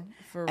 gut.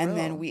 For and real.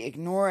 then we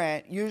ignore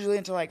it, usually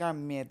until, like, our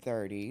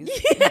mid-30s.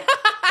 Yeah.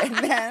 And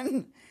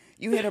then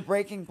you hit a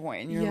breaking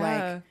point, and you're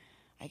Yeah. like,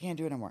 I can't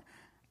do it anymore.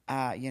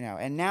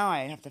 And now I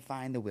have to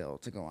find the will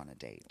to go on a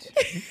date.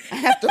 I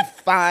have to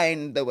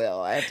find the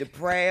will. I have to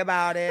pray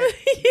about it.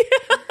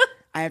 Yeah.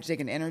 I have to take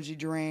an energy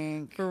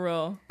drink. For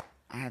real.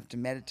 I have to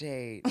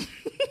meditate.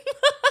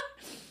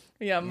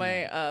 Yeah,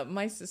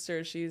 my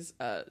sister, she's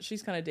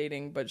kind of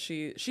dating, but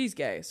she's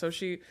gay. So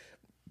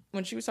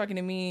when she was talking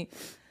to me,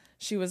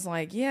 she was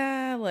like,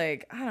 yeah,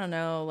 like, I don't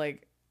know,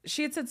 like,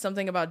 she had said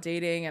something about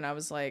dating, and I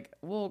was like,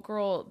 well,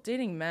 girl,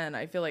 dating men,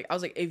 I feel like, I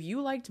was like, if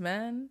you liked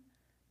men,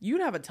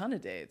 you'd have a ton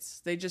of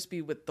dates. They'd just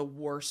be with the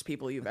worst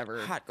people you've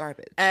Hot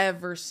garbage.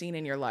 ever seen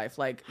in your life.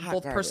 Like, Hot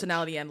both garbage.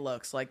 personality and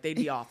looks. Like, they'd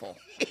be awful.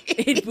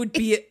 It would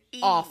be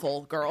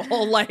awful, girl.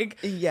 Like,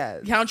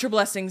 Yes. count your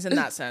blessings in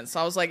that sense.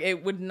 So I was like,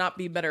 it would not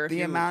be better if The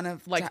you amount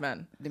of liked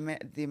men.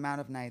 The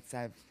amount of nights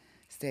I've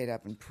stayed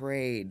up and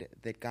prayed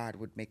that God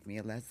would make me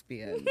a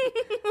lesbian.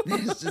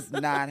 It's just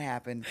not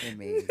happened for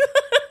me.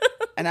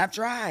 And I've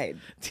tried.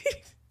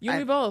 You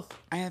and me both.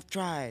 I have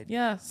tried.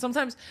 Yeah.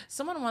 Sometimes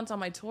someone once on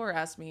my tour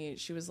asked me,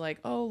 she was like,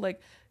 oh,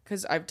 like,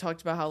 because I've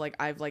talked about how, like,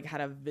 I've, like,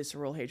 had a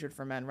visceral hatred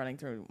for men running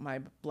through my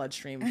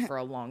bloodstream for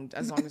as long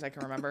as I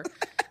can remember.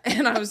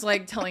 And I was,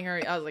 like, telling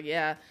her, I was like,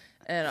 yeah.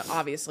 And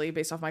obviously,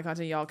 based off my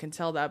content, y'all can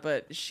tell that.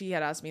 But she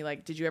had asked me,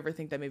 like, did you ever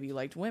think that maybe you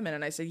liked women?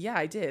 And I said, yeah,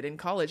 I did. In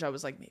college, I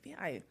was like, maybe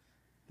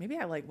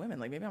I like women.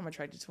 Like, maybe I'm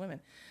attracted to women.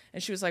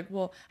 And she was like,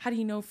 well, how do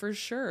you know for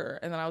sure?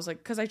 And then I was like,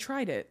 because I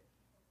tried it.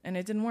 And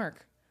it didn't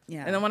work.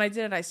 Yeah. And then when I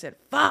did it, I said,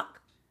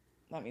 fuck.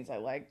 That means I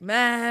like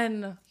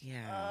men.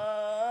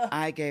 Yeah.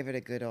 I gave it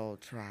a good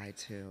old try,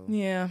 too.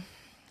 Yeah.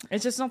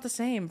 It's just not the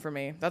same for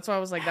me. That's why I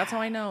was like, that's how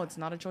I know it's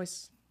not a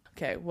choice.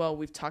 Okay, well,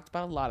 we've talked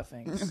about a lot of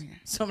things. Okay.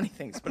 So many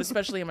things, but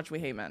especially how much we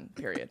hate men,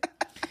 period.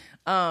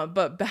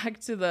 But back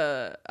to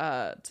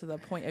the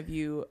point of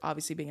you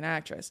obviously being an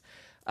actress.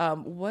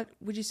 What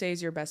would you say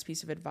is your best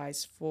piece of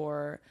advice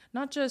for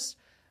not just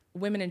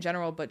women in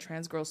general, but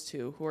trans girls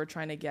too, who are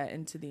trying to get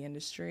into the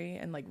industry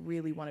and like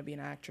really want to be an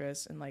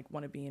actress and like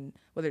want to be in,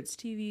 whether it's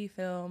TV,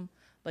 film,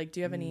 like, do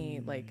you have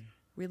any like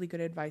really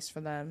good advice for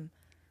them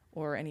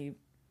or any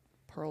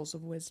pearls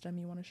of wisdom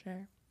you want to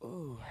share?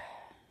 Ooh.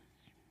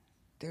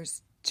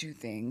 There's two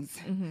things.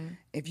 Mm-hmm.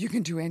 If you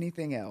can do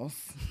anything else,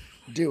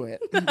 do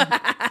it.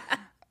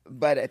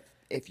 But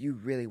if you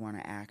really want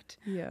to act,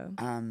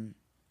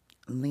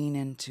 lean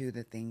into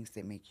the things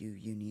that make you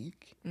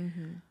unique,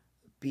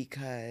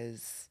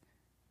 because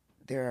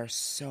there are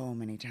so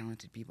many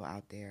talented people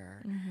out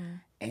there,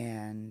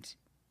 and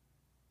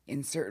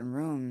in certain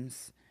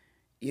rooms,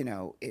 you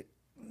know,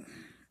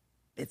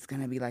 it's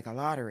gonna be like a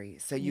lottery.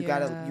 So you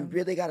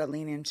really gotta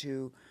lean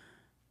into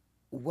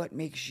what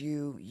makes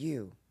you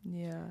you,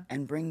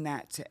 and bring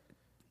that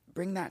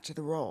to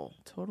the role.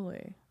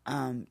 Totally.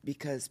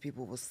 Because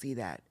people will see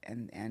that,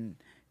 and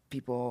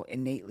people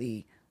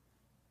innately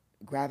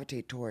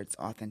gravitate towards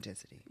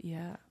authenticity.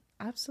 Yeah,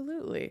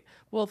 absolutely.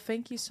 Well,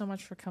 thank you so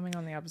much for coming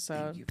on the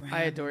episode. Thank you for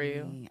I adore having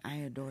you. me. I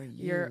adore you.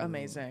 You're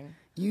amazing.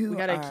 We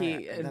got a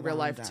key in real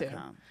life too.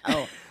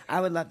 Oh,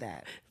 I would love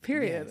that.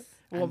 Period. Yes,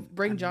 Well,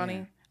 bring Johnny.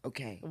 there.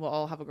 Okay. We'll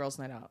all have a girls'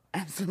 night out.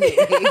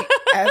 Absolutely.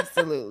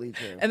 Absolutely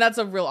true. And that's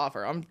a real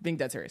offer. I'm being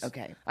dead serious.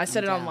 Okay. I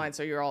said I'm it down. online,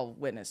 so you're all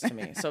witness to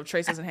me. So if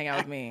Trace doesn't hang out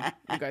with me,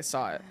 you guys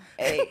saw it.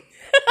 Hey.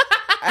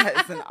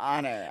 It's an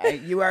honor.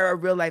 You are a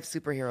real life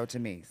superhero to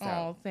me. So.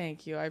 Oh,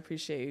 thank you. I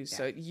appreciate you.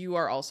 So you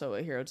are also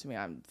a hero to me.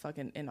 I'm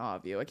fucking in awe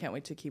of you. I can't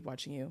wait to keep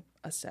watching you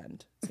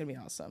ascend. It's going to be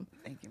awesome.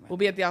 Thank you, We'll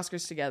be at the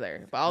Oscars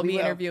together, but I'll We be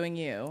will. interviewing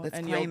you. Let's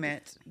and claim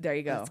it. There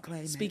you go. Let's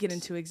claim Speak it. it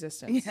into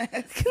existence.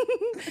 Yes.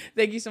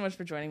 Thank you so much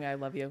for joining me. I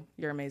love you.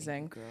 You're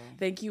amazing. Thank you, girl.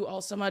 Thank you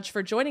all so much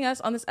for joining us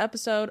on this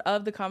episode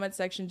of the Comment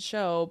Section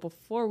Show.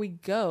 Before we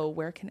go,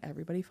 where can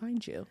everybody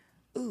find you?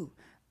 Ooh,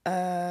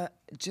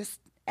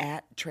 just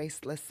at Trace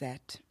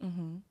Lysette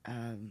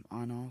on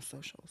all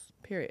socials.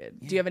 Period.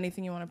 Yeah. Do you have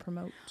anything you want to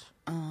promote?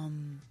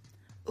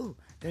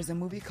 There's a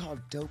movie called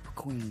Dope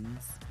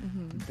Queens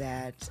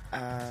that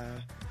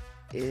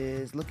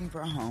is looking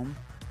for a home.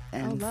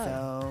 And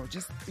so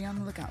just be on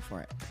the lookout for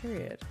it.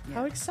 Period. Yeah.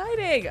 How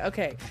exciting.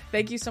 Okay.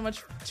 Thank you so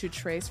much to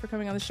Trace for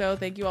coming on the show.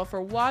 Thank you all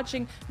for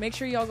watching. Make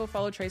sure y'all go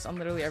follow Trace on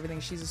literally everything.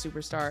 She's a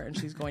superstar and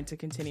she's going to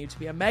continue to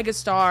be a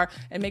megastar.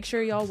 And make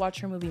sure y'all watch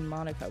her movie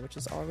Monica, which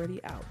is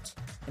already out.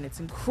 And it's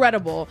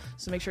incredible.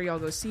 So make sure y'all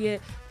go see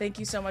it. Thank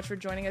you so much for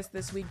joining us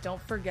this week.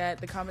 Don't forget,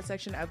 the Comment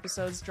Section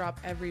episodes drop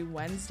every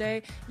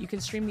Wednesday. You can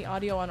stream the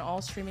audio on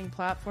all streaming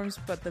platforms,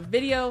 but the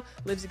video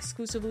lives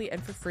exclusively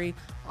and for free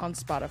on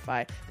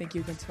Spotify. Thank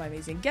you again to my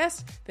amazing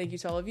guests. Thank you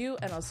to all of you,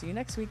 and I'll see you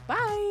next week.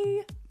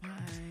 Bye!